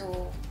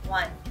 2,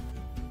 1.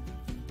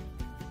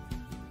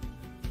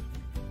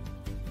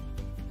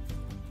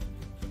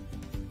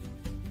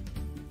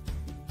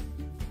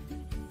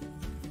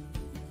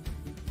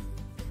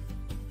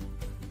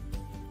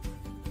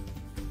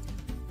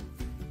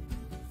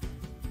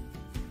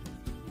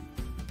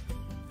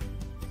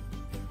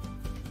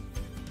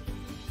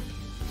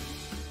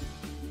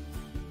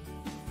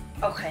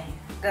 Okay,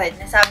 good.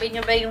 Nasabi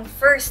niyo ba yung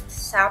 1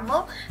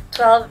 Samuel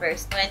 12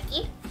 verse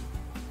 20?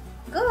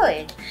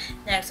 Good.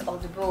 Next, all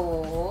the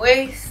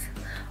boys.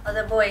 All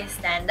the boys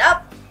stand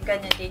up.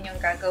 Ganyan din yung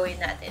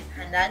gagawin natin.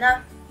 Handa na?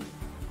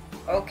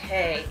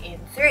 Okay, in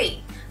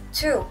 3,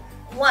 2,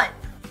 1.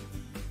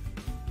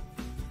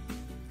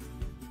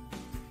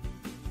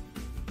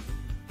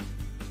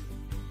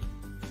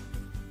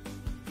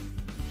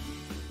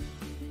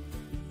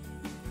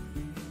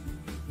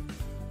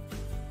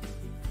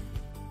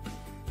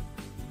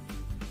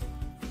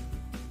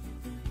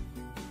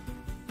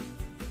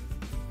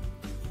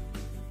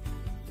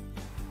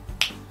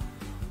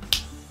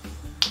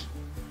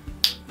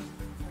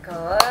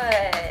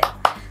 Good.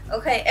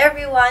 Okay,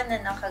 everyone na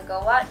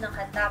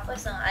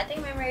nakatapos ng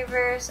ating memory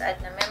verse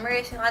at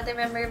na-memorize yung ating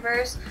memory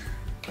verse,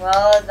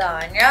 well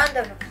done. Round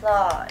of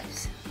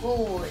applause.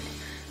 Good.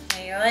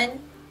 Ngayon,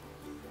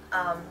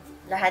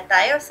 lahat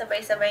tayo,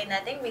 sabay-sabay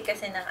nating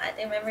bigkasin ng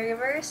ating memory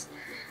verse.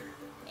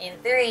 In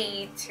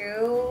 3,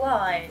 2,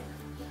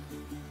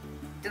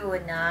 1.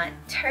 Do not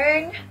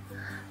turn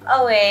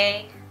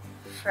away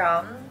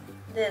from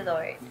the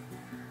Lord,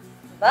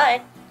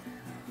 but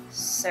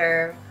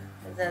serve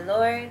the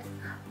Lord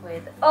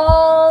with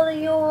all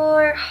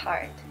your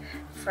heart.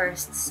 1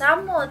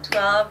 Samuel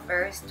 12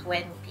 verse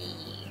 20.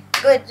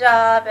 Good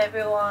job,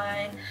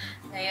 everyone!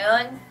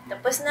 Ngayon,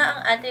 tapos na ang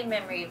ating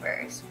memory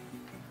verse.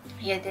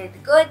 You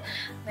did good.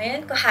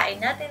 Ngayon, kuhain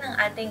natin ang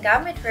ating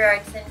gamit for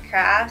arts and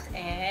crafts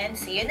and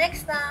see you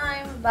next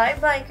time!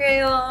 Bye-bye,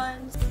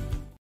 crayons!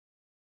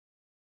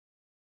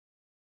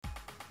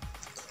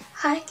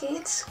 Hi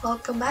kids!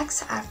 Welcome back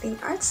sa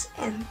ating arts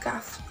and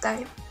craft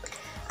time.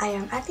 I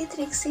am Ate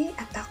Trixie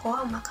at ako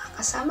ang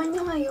makakasama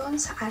nyo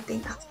ngayon sa ating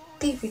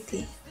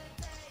activity.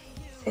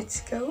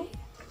 Let's go!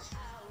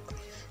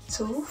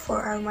 So,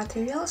 for our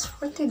materials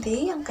for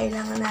today, ang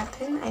kailangan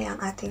natin ay ang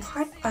ating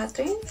heart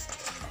pattern.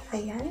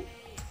 Ayan.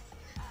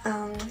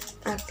 Ang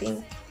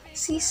ating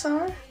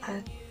scissor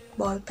at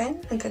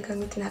ballpen. Ang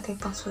gagamitin natin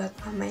pang sulat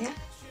mamaya.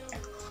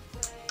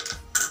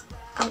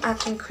 Ang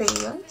ating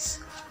crayons.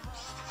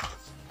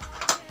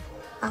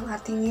 Ang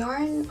ating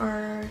yarn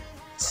or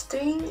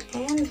string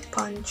and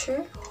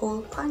puncher,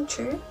 hole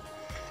puncher,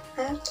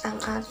 at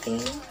ang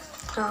ating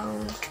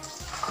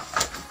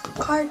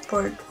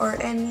cardboard or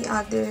any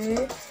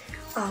other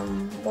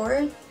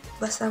board.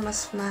 Basta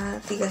mas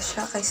matigas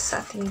siya kaysa sa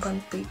ating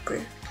bond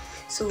paper.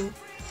 So,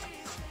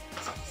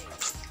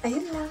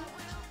 ayun lang.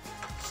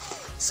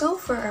 So,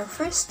 for our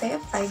first step,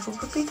 ay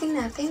gugupitin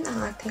natin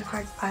ang ating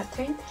heart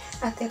pattern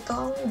at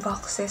itong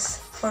boxes,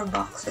 4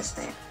 boxes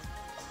na yan.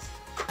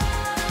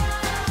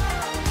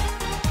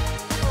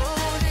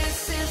 Oh,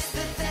 this is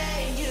the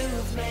day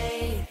you've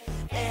made,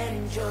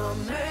 and your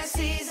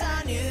mercies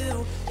are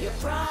new. Your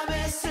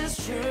promise is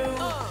true.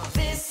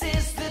 This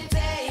is the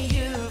day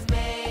you've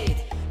made.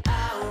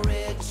 I'll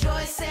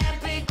rejoice and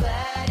be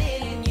glad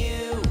in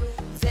you.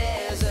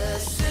 There's a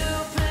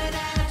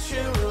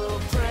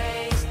supernatural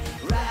praise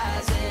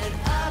rising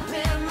up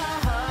in my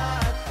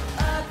heart,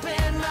 up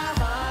in my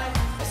heart.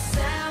 A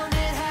sound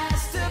that has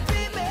to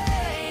be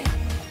made.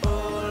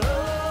 Oh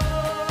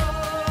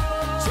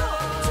Lord, so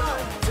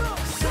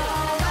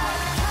my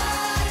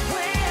heart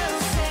will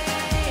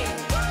sing.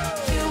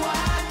 You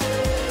are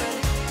good,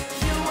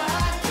 you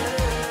are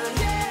good,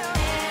 yeah.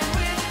 And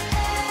with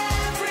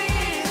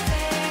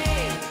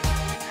everything,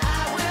 I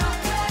will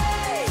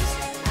praise,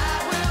 I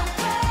will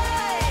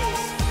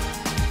praise.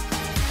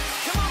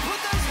 Come on, put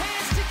those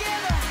hands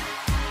together.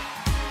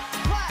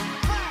 Clap,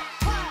 clap,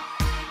 clap.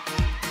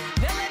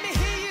 Now let me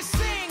hear you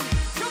sing.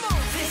 Come on.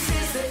 This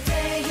is the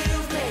day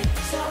you've made,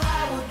 so I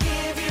will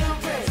give you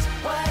praise.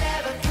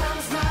 Whatever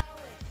comes my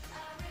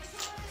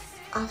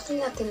After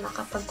natin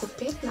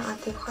makapagupit ng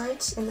ating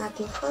hearts and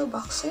ating 4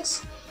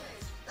 boxes,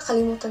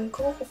 nakalimutan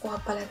ko,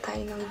 kukuha pala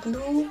tayo ng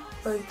glue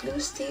or glue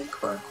stick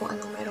or kung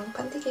anong merong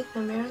pandikit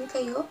na meron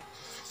kayo.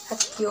 At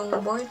yung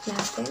board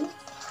natin,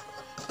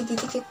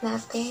 ididikit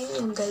natin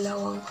yung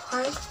dalawang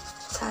heart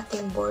sa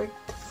ating board.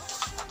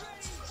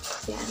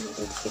 Yan,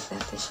 ididikit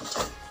natin siya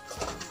dyan.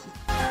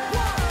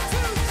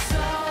 So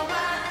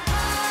my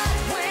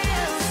heart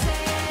will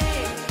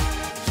sing.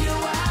 You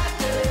are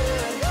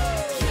good,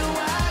 you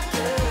are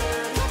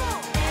good.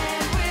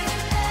 And with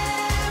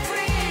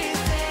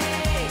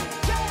everything,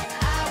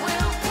 I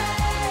will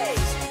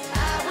praise,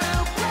 I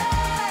will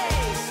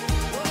praise.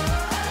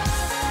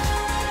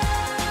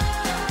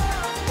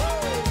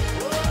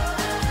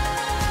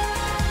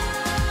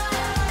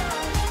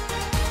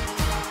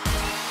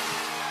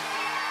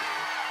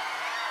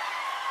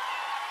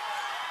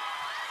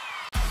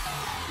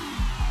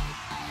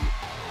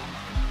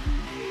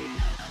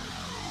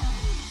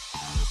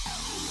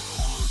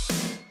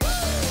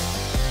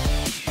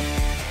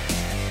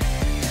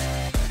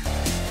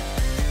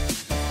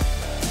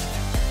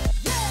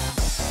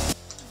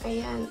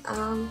 Ayan,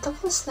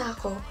 tapos na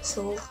ako.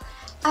 So,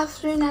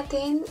 after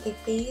natin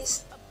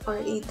i-paste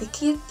or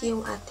idikit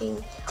yung ating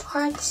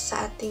hearts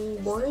sa ating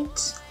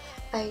boards,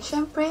 ay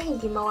syempre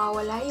hindi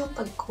mawawala yung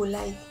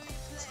pagkulay.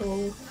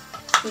 So,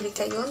 pili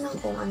kayo ng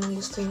kung anong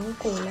gusto yung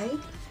kulay.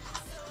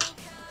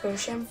 Pero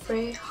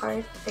syempre,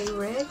 heart ay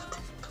red.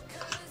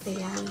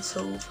 Ayan,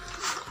 so,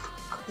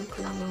 pili ko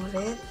lang ng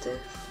red.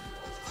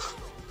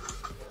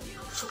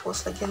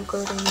 Tapos, lagyan ko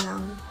rin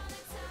ng,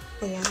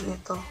 ayan,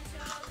 ito.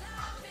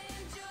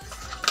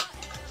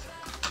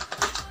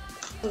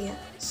 Ayan.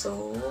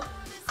 So,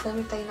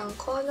 gamit tayo ng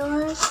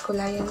colors.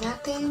 Kulayan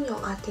natin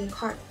yung ating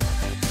heart.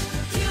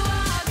 You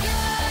are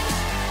good.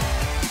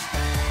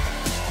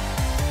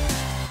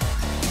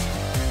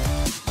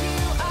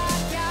 You are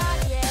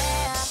God,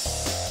 yeah.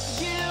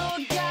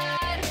 You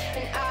God,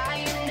 and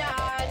I am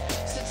not.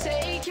 So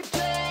take your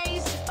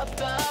place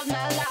above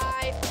my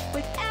life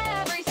with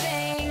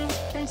everything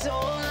and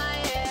all I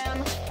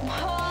am. I'm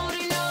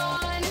holding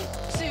on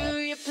to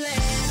your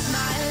plan.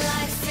 My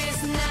life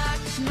is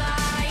not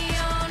my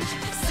own,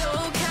 so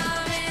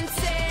come and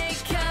take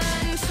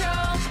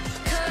control.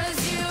 'Cause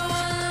you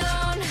alone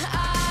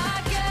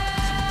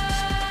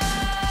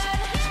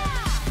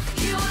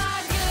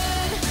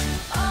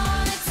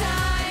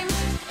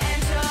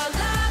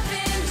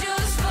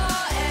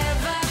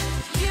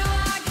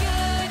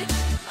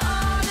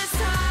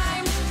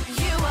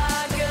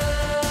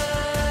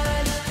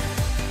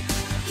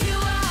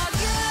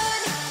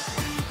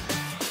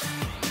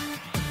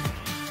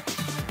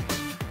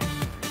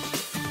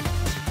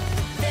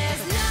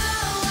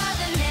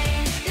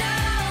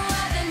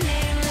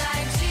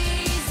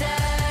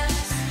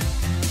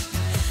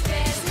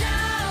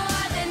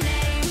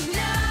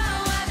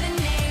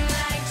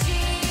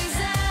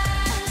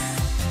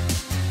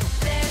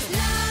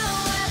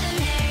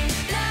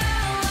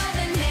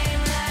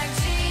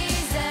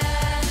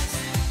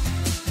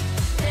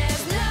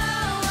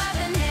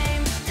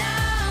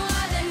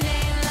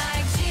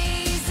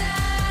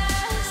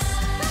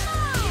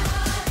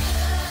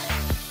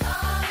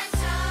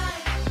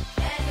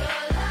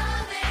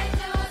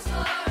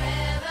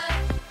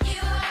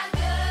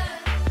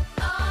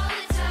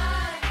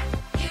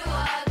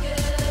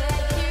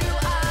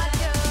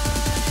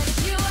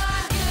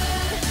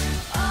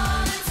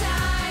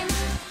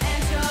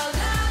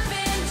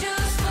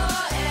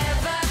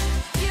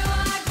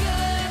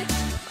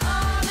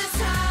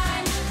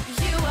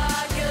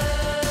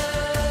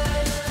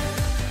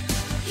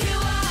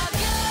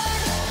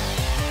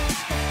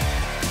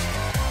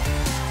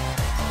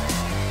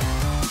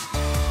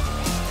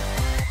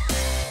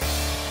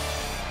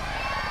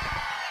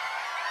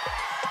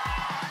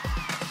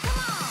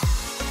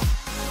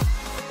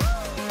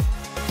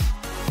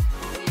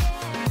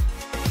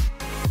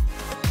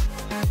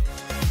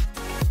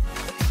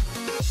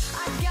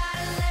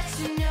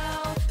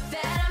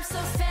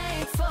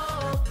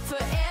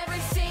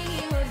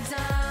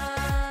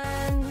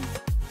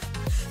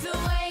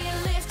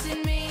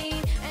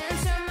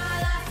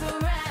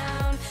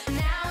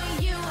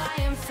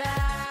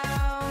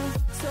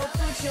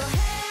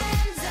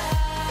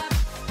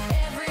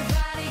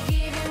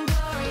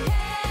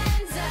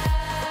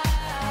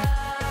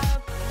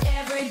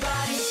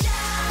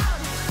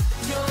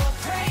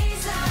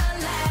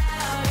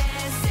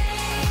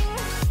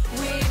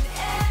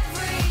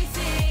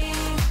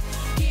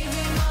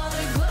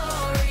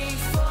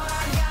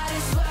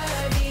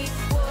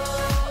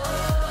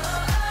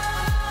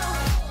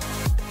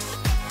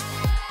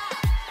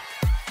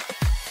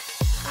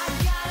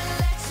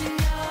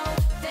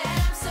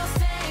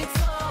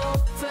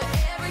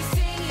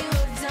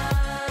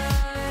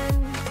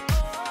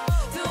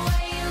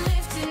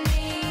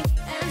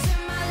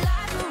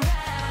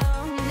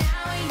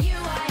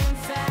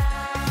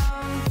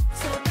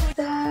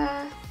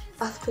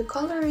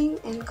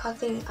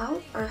cutting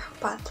out our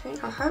pattern,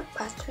 our heart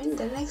pattern,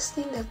 the next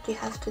thing that we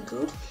have to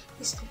do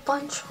is to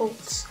punch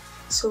holes.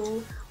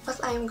 So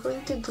what I am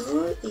going to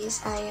do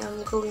is I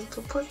am going to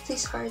put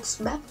these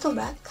hearts back to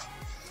back.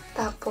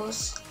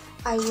 Tapos,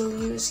 I will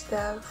use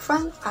the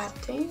front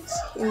patterns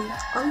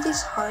on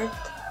this heart,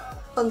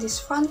 on this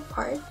front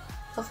part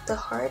of the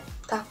heart.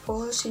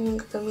 Tapos, yun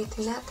yung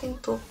gagamitin natin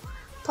to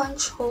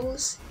punch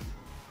holes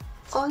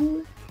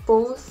on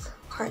both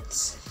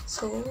hearts.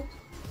 So,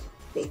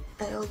 wait,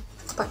 I'll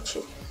punch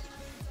it.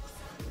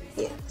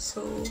 Yeah,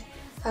 so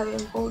I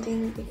am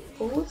holding it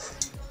both.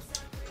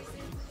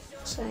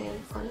 So I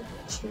am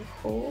punching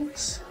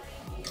holes.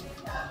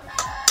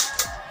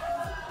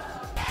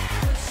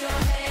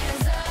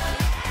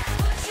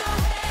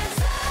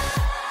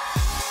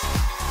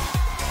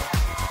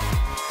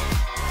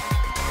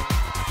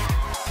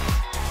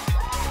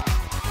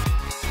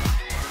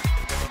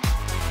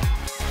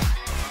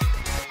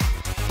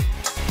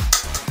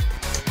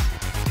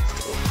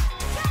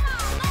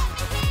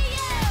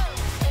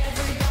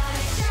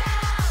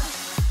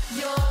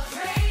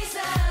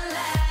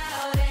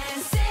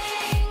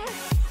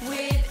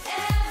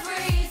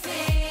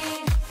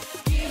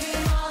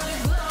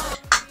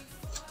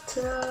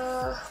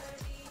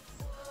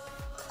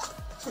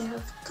 I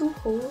have 2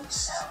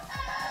 holes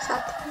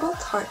sa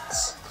both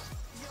hearts.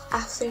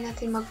 After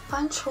natin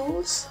mag-punch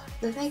holes,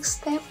 the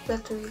next step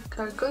that we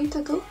are going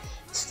to do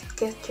is to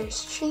get your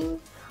string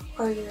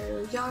or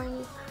your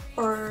yarn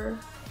or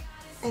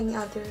any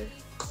other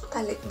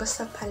tali,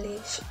 basta tali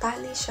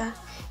siya,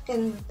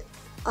 and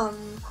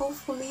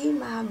hopefully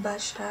mahaba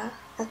siya,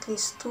 at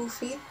least 2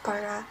 feet,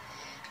 para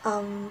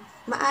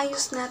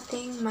maayos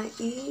nating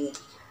mailagay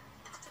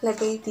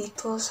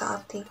dito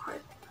sa ating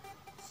heart.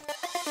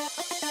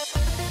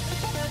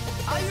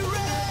 Are you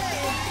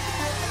ready?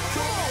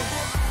 Come on.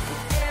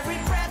 With every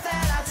breath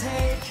that I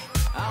take,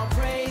 I'll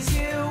praise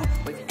you.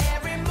 With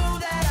every move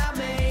that I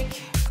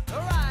make,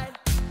 alright.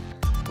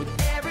 With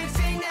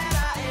everything that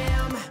I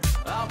am,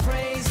 I'll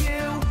praise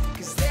you.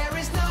 'Cause there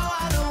is no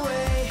other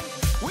way.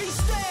 We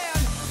stand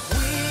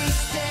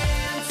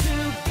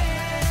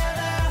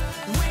together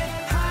with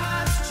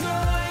hearts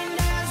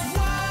joined as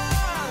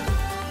one.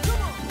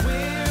 Come on.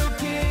 We'll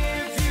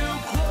give you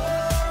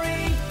glory.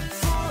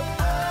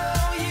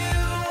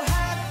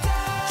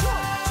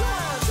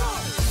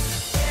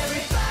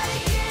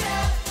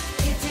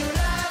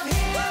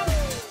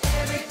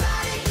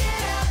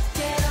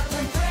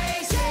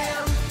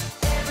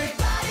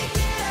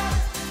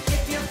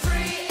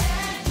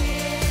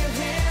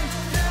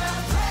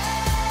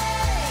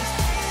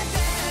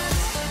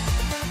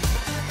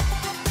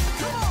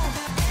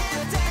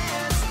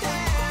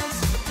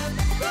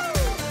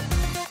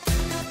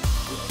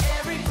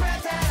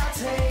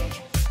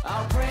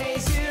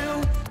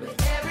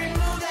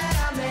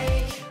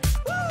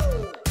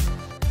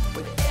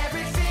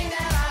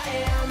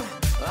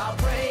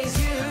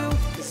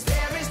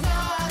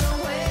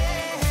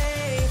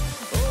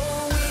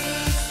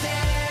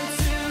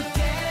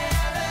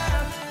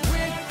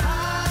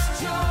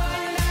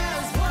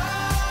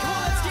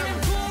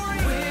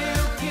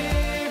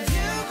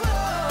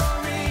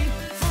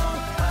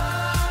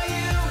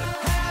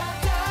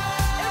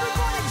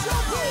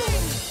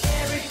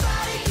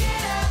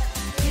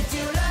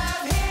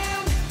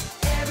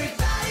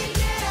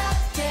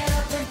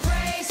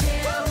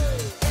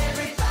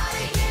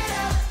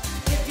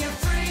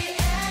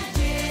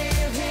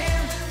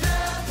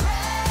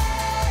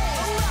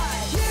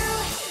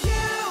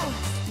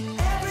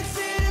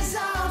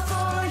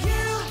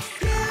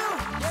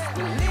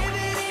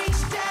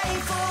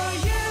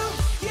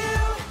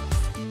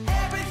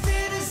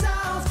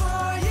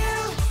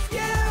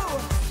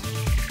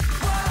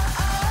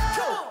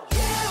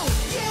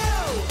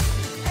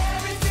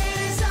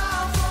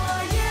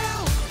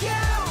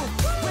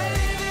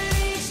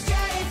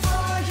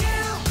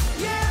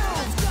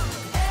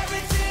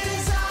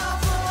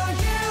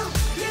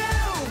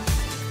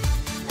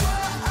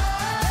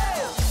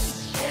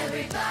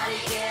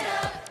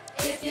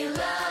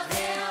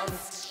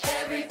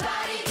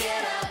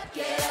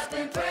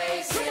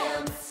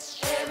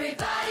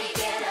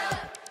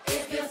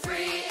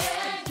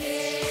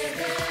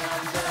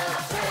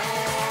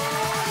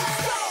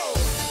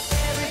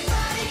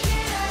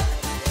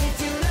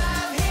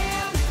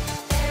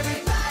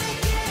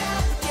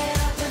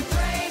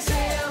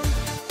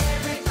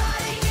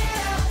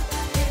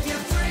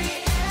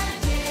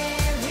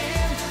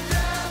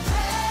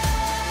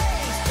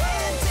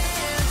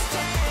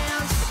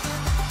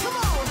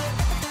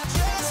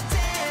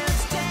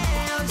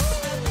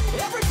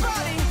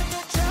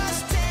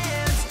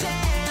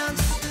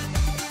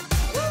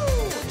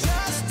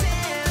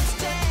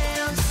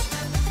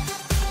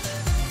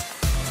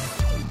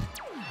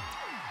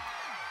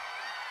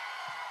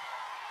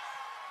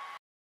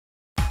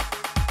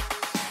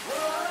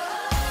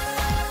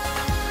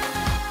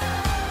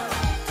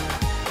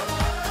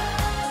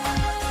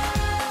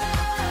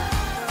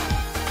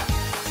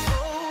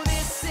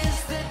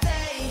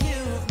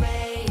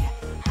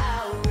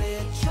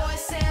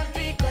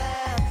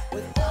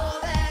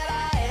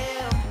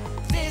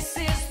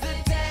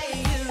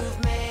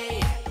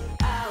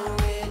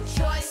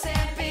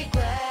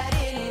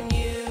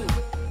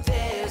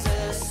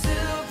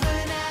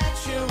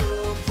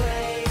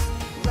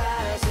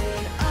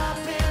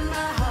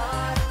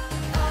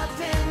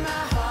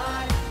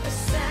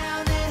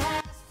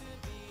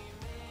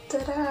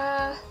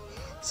 Ta-da!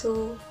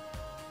 So,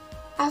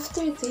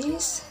 after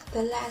this,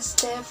 the last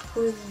step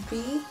would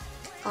be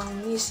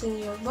using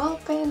your ball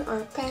pen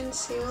or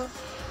pencil.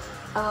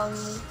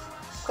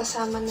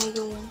 Kasama na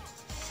yung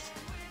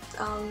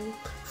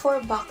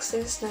 4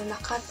 boxes na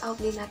na-cut out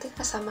din natin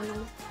kasama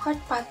ng heart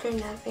pattern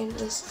natin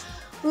is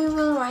we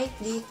will write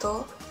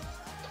dito,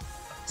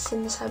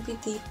 sinasabi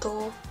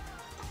dito,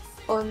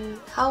 on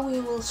how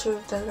we will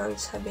serve the Lord.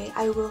 Sabi,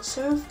 I will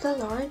serve the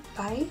Lord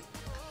by,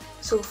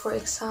 so for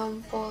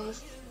example,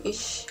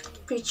 is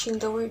preaching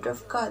the word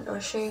of God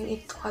or sharing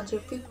it to other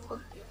people.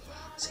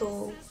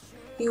 So,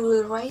 you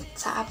will write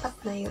sa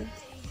 4 na yun.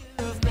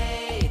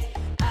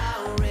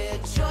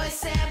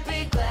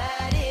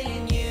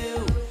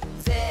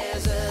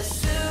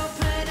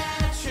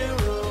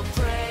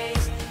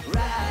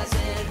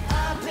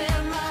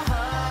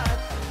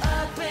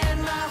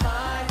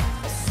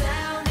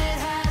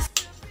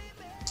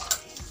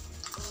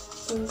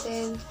 And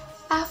then,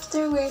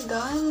 after we're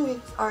done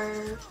with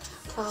our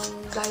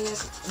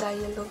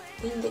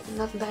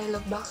not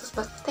dialogue boxes,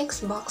 but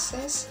text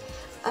boxes,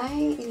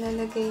 ay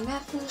ilalagay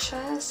natin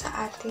siya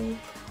sa ating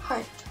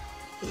heart.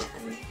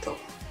 Yan, dito.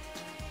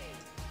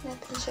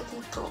 Natin siya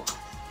dito.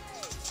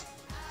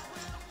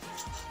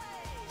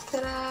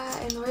 Tara!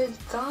 And we're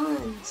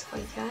done! So,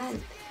 yan.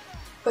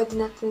 Pwede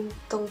natin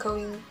itong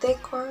gawing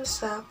decor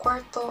sa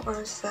kwarto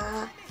or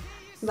sa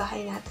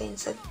bahay natin,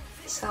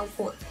 sa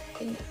wall.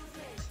 Ganyan.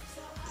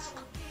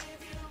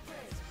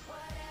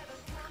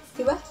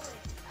 Diba?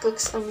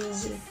 Looks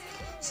amazing.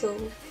 So,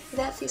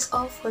 that is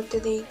all for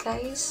today,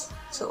 guys.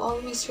 So,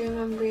 always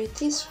remember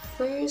this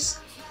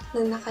verse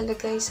na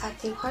nakalagay sa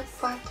ating heart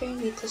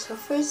pattern dito sa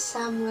 1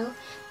 Samuel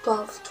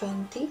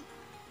 12:20.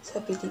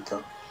 Sabi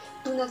dito,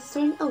 do not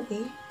turn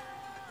away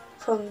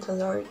from the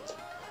Lord,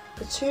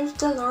 but serve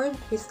the Lord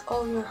with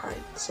all your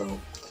heart. So,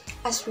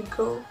 as we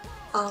go,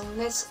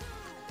 let's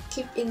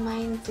keep in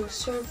mind to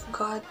serve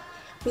God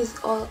with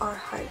all our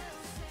heart.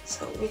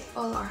 So, with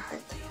all our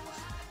heart.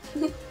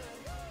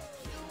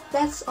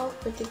 That's all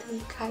for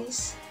today,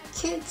 guys.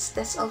 Kids,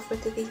 that's all for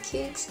today,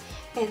 kids.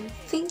 And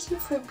thank you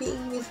for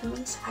being with me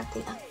sa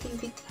ating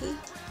activity.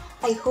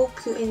 I hope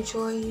you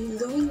enjoy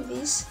doing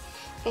this.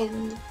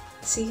 And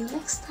see you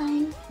next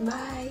time.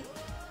 Bye!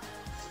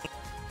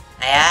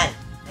 Ayan,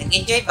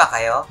 nag-enjoy ba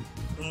kayo?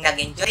 Kung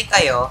nag-enjoy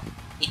kayo,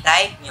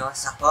 i-type nyo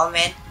sa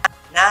comment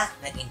na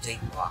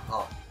nag-enjoy po ako.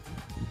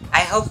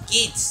 I hope,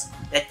 kids,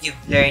 that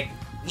you've learned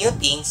new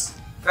things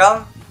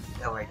from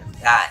the Word of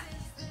God.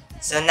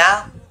 So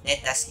now,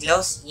 let us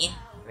close in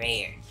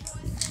prayer.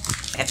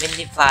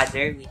 Heavenly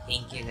Father, we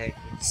thank you, Lord,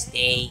 for this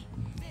day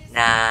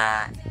na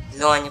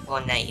tulungan niyo po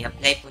na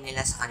i-apply po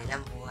nila sa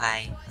kanilang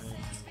buhay ang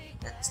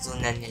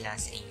natutunan nila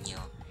sa inyo.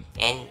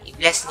 And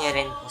i-bless niyo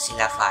rin po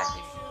sila,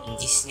 Father.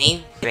 In Jesus'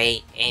 name,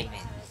 pray.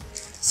 Amen.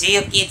 See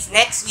you, kids,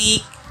 next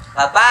week.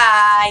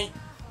 Bye-bye!